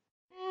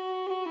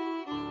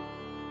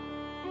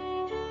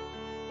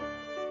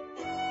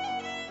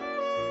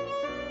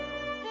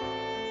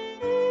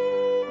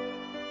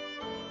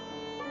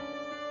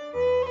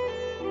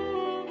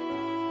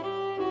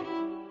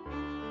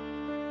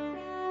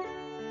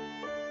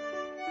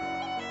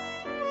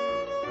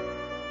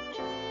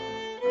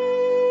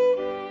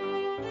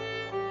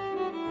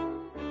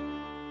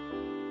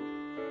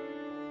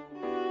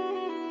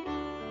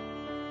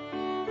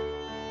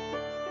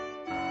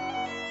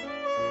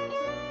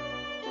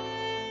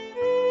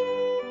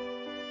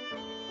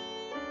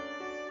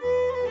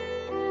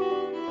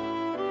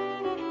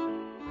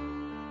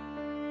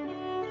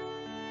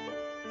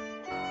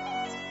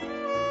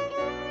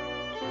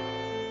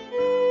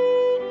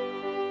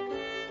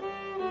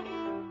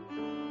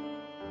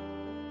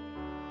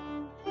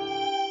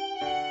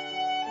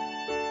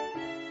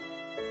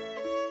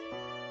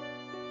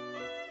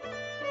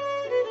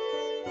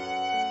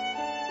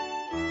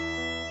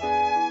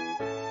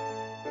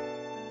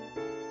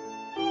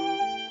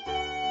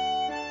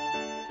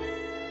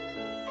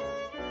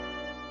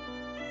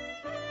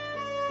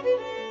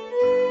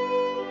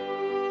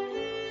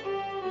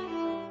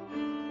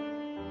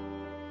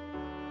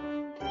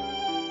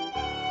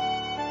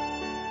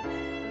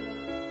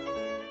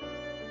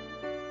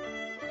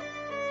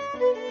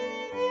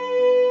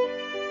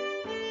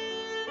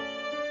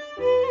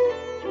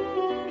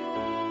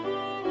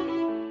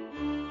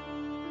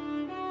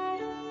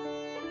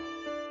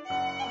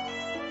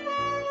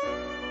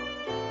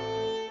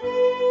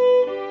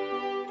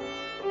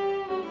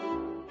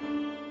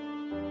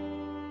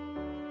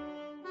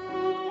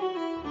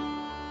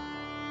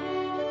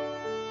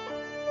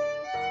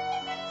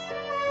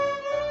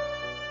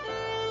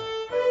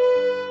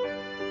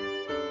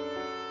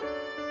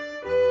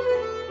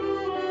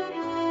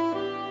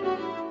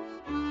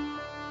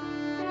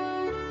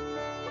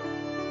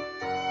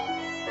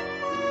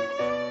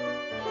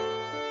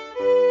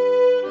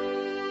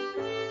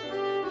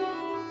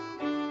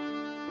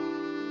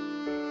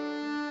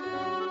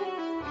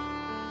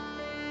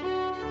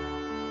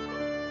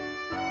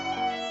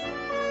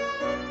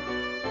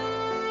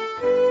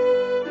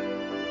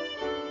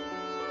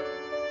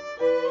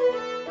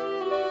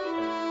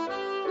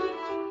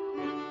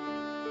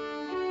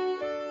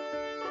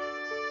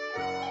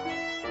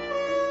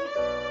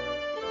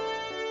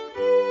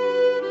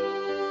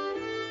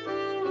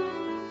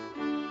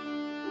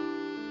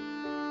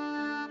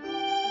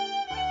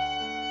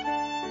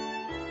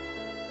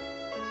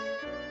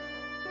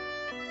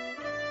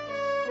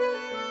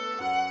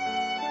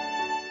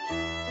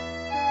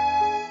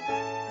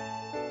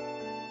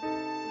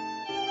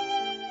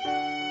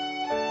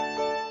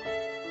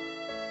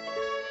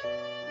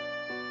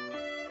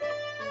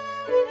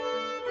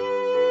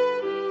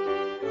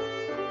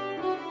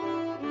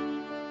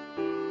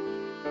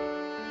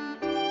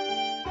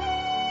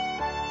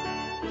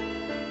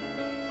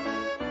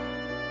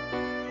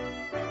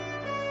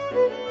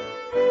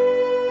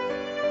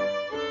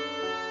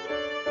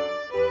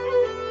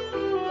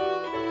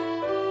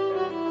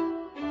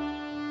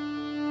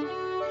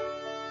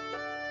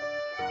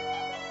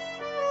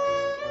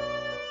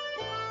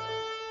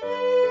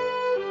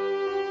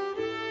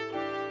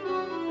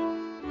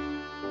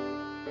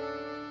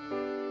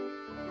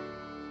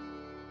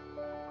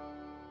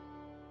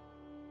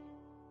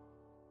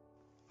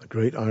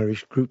 Great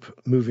Irish group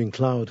Moving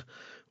Cloud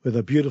with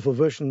a beautiful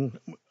version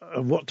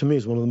of what to me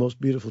is one of the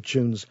most beautiful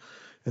tunes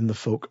in the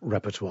folk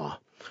repertoire,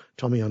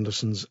 Tommy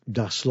Anderson's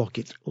Das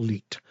Locket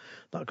Lied.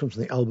 That comes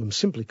from the album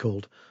simply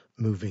called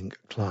Moving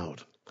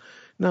Cloud.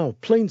 Now,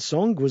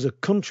 Plainsong was a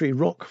country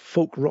rock,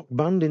 folk rock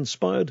band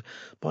inspired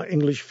by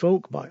English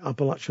folk, by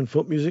Appalachian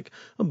folk music,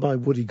 and by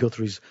Woody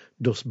Guthrie's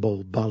Dust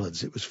Bowl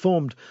ballads. It was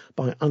formed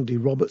by Andy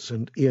Roberts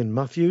and Ian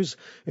Matthews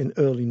in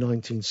early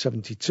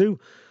 1972,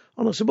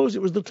 and I suppose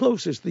it was the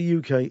closest the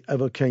UK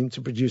ever came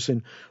to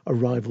producing a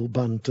rival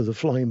band to the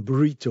Flying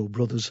Burrito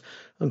Brothers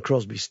and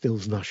Crosby,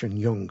 Stills, Nash and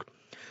Young.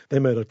 They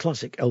made a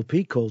classic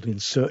LP called In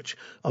Search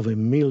of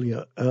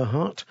Amelia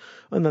Earhart,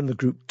 and then the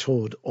group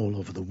toured all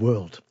over the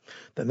world.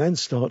 They then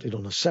started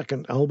on a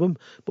second album,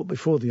 but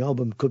before the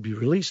album could be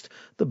released,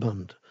 the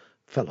band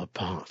fell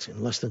apart.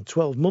 In less than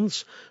 12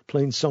 months,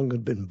 Plainsong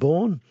had been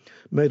born,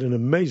 made an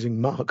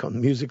amazing mark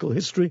on musical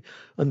history,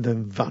 and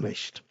then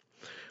vanished.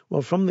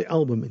 Well, from the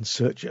album In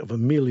Search of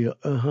Amelia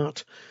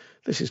Earhart,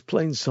 this is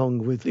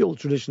Plainsong with the old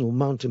traditional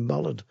mountain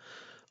ballad,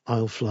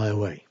 I'll Fly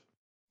Away.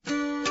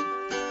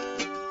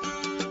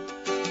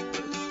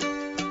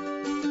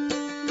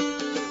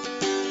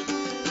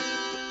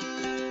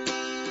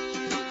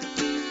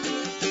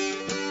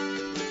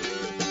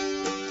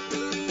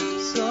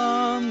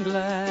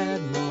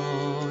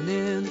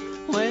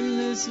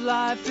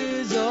 life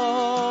is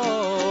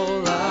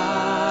all,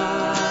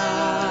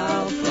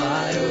 I'll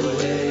fly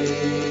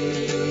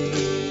away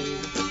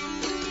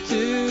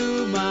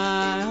to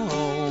my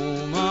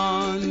home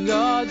on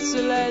God's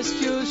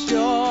celestial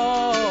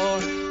shore.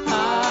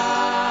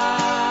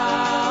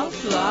 I'll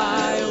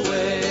fly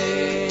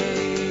away.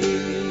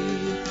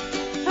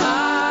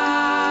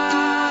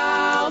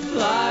 I'll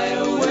fly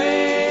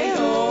away,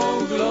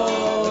 oh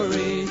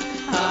glory.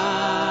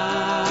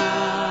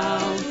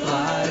 I'll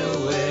fly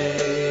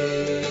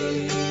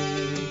away.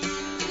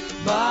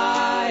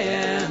 By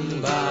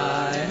and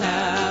by,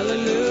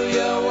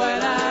 hallelujah,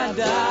 when I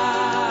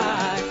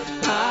die,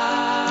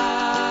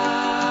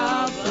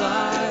 I'll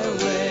fly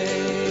away.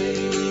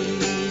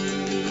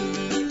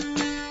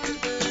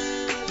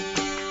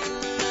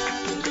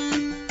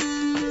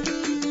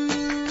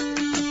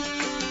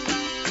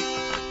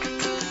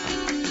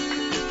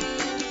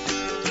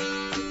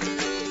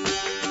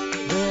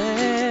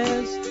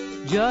 There's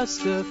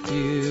just a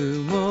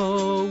few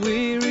more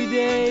weary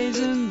days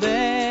and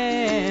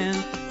then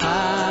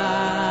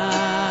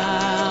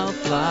I'll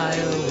fly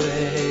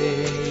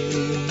away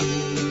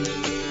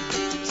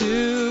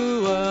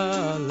to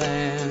a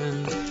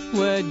land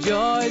where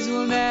joys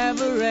will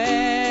never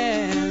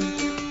end.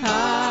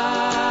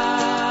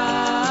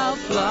 I'll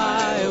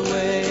fly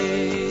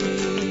away.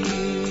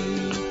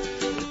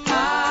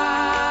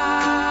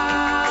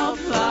 I'll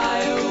fly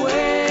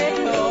away,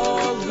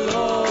 oh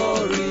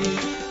glory.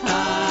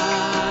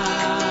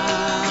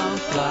 I'll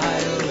fly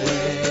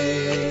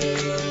away.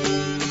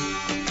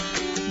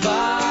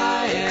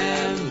 By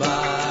and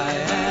by,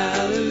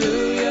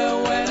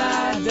 hallelujah, when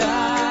I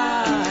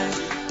die,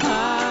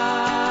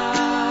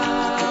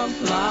 I'll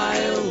fly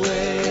away.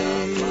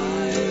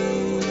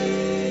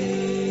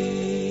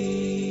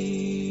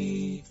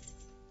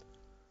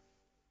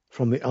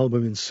 From the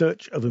album In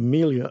Search of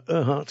Amelia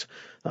Earhart,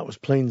 that was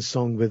Plain's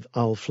song with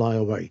I'll Fly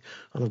Away.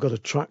 And I've got a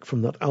track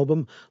from that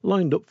album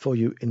lined up for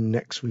you in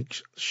next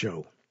week's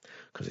show,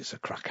 because it's a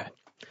cracker.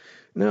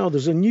 Now,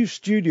 there's a new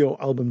studio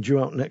album due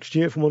out next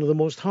year from one of the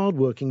most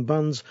hard-working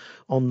bands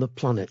on the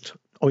planet,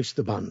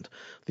 Oyster Band.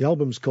 The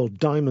album's called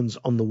Diamonds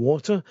on the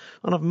Water,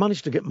 and I've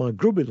managed to get my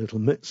grubby little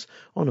mitts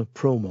on a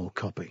promo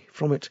copy.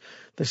 From it,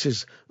 this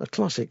is a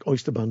classic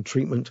Oyster Band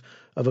treatment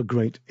of a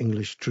great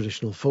English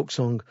traditional folk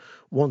song,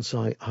 Once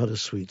I Had a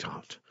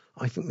Sweetheart.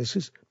 I think this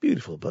is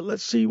beautiful, but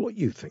let's see what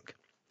you think.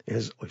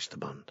 Here's Oyster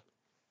Band.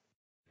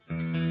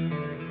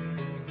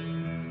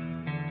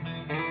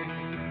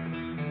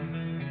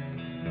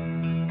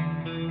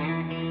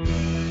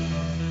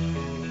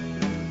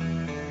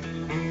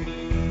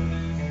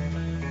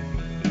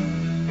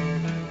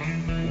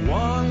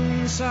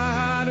 Once I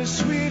had a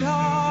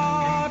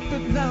sweetheart,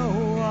 but now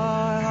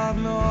I have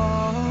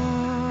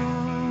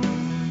none.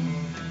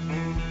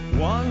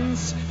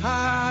 Once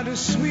I had a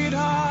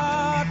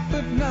sweetheart,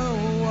 but now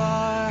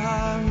I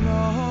have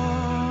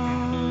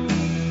none.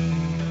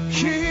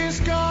 She's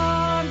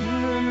gone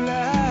and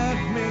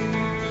left me,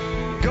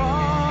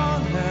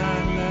 gone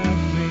and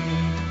left me,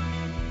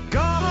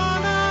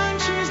 gone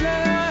and she's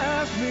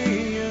left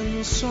me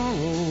in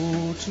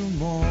sorrow to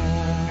mourn.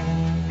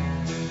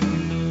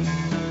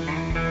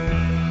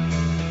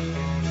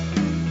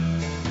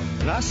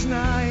 Last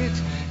night,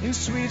 in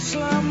sweet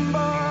slumber,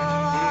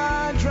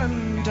 I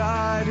dreamt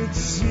I did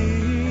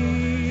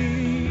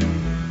see.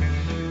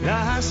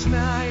 Last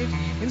night,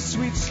 in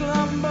sweet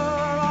slumber,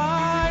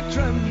 I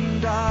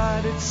dreamt I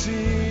did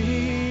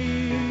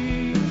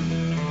see.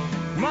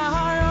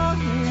 My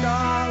own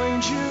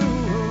darling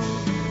jewel,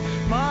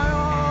 my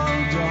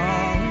own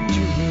darling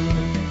jewel,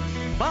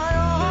 my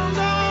own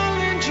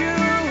darling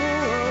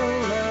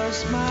jewel, they're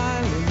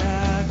smiling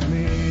at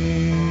me.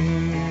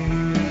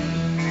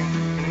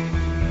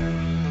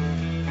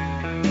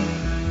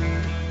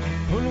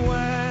 And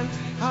when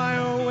I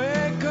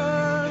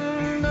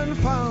awakened and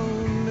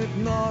found it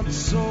not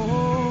so,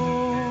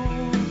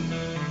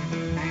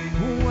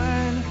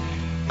 when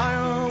I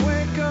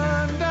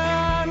awakened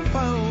and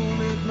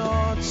found it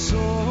not so,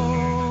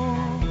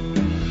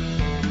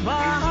 my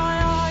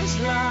eyes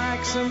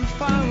like some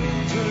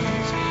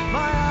fountains,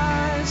 my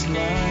eyes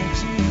like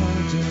some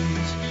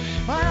fountains,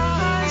 my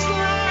eyes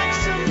like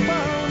some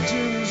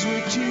fountains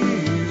with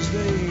tears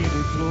they did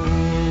flow.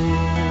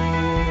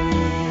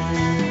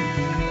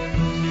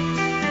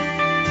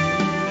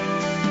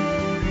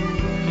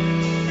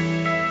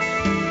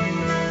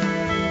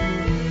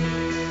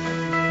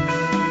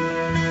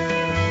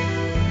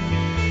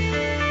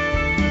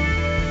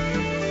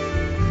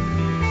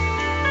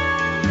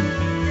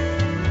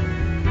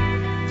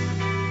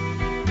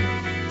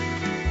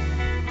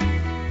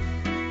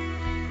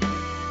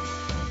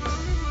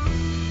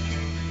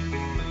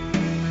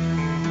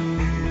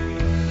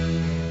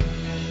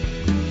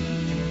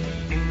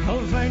 I'll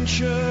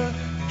venture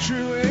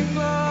through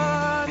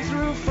England,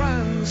 through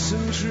France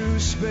and through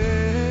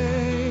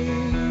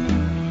Spain.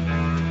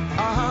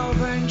 I'll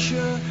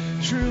venture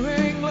through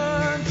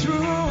England,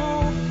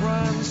 through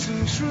France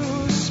and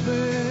through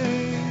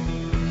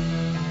Spain.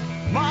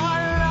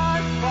 My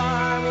life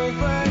I will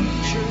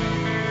venture,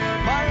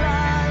 my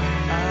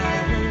life I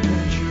will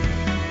venture.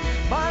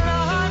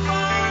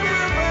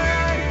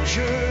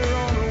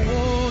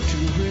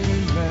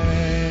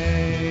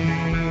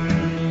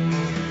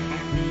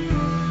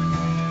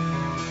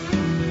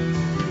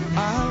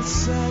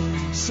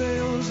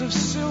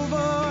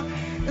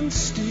 and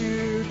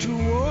steer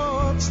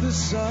towards the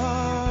sun.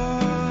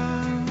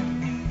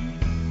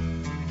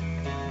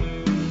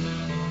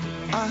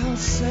 I'll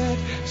set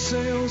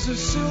sails of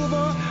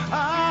silver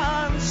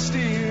and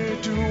steer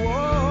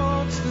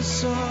towards the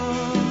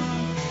sun.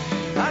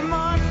 And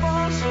my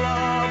false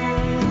love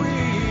will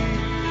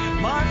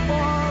weep, my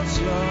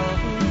false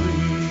love will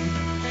weep,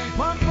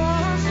 my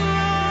false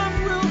love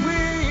will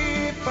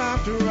weep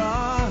after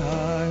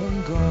I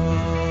am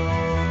gone.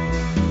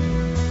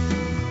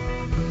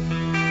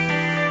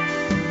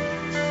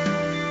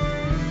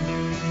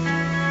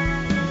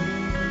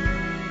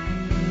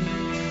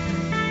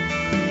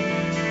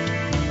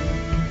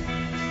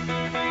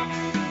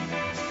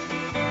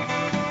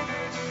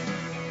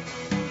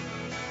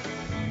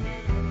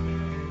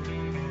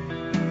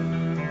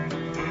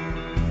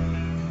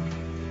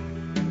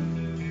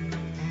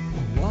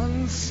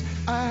 Once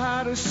I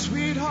had a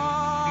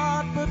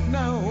sweetheart, but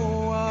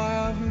now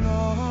I have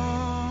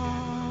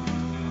not.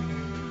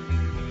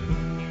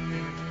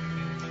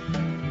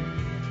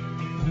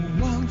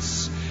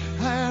 Once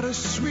I had a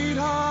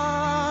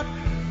sweetheart,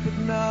 but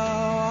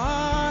now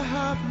I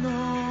have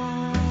not.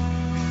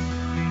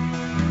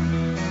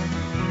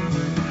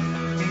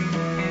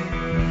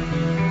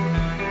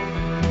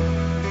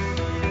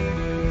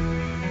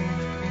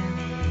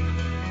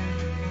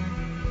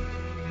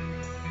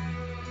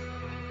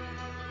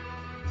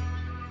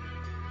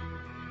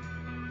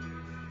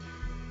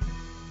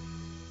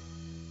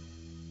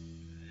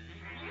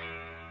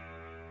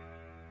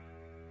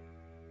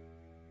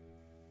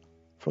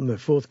 From their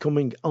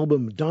forthcoming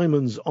album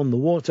Diamonds on the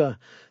Water,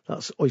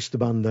 that's Oyster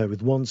Band there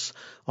with Once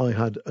I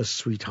Had a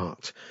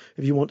Sweetheart.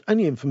 If you want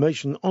any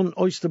information on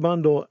Oyster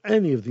Band or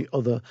any of the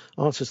other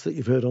artists that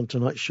you've heard on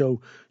tonight's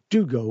show,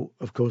 do go,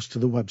 of course, to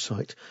the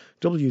website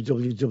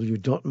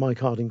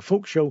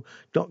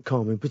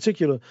www.mikehardingfolkshow.com. In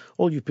particular,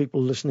 all you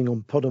people listening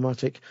on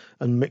Podomatic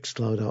and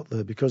Mixcloud out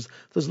there, because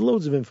there's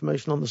loads of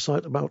information on the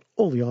site about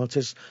all the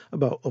artists,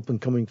 about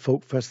up-and-coming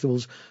folk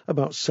festivals,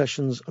 about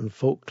sessions and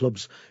folk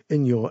clubs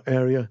in your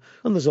area.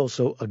 And there's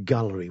also a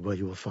gallery where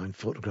you will find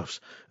photographs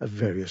of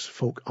various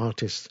folk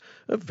artists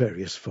at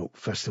various folk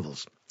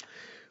festivals.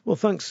 Well,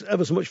 thanks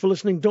ever so much for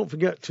listening. Don't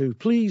forget to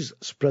please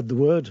spread the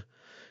word,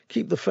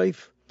 keep the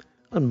faith,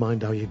 and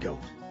mind how you go.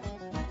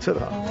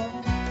 Ta-da.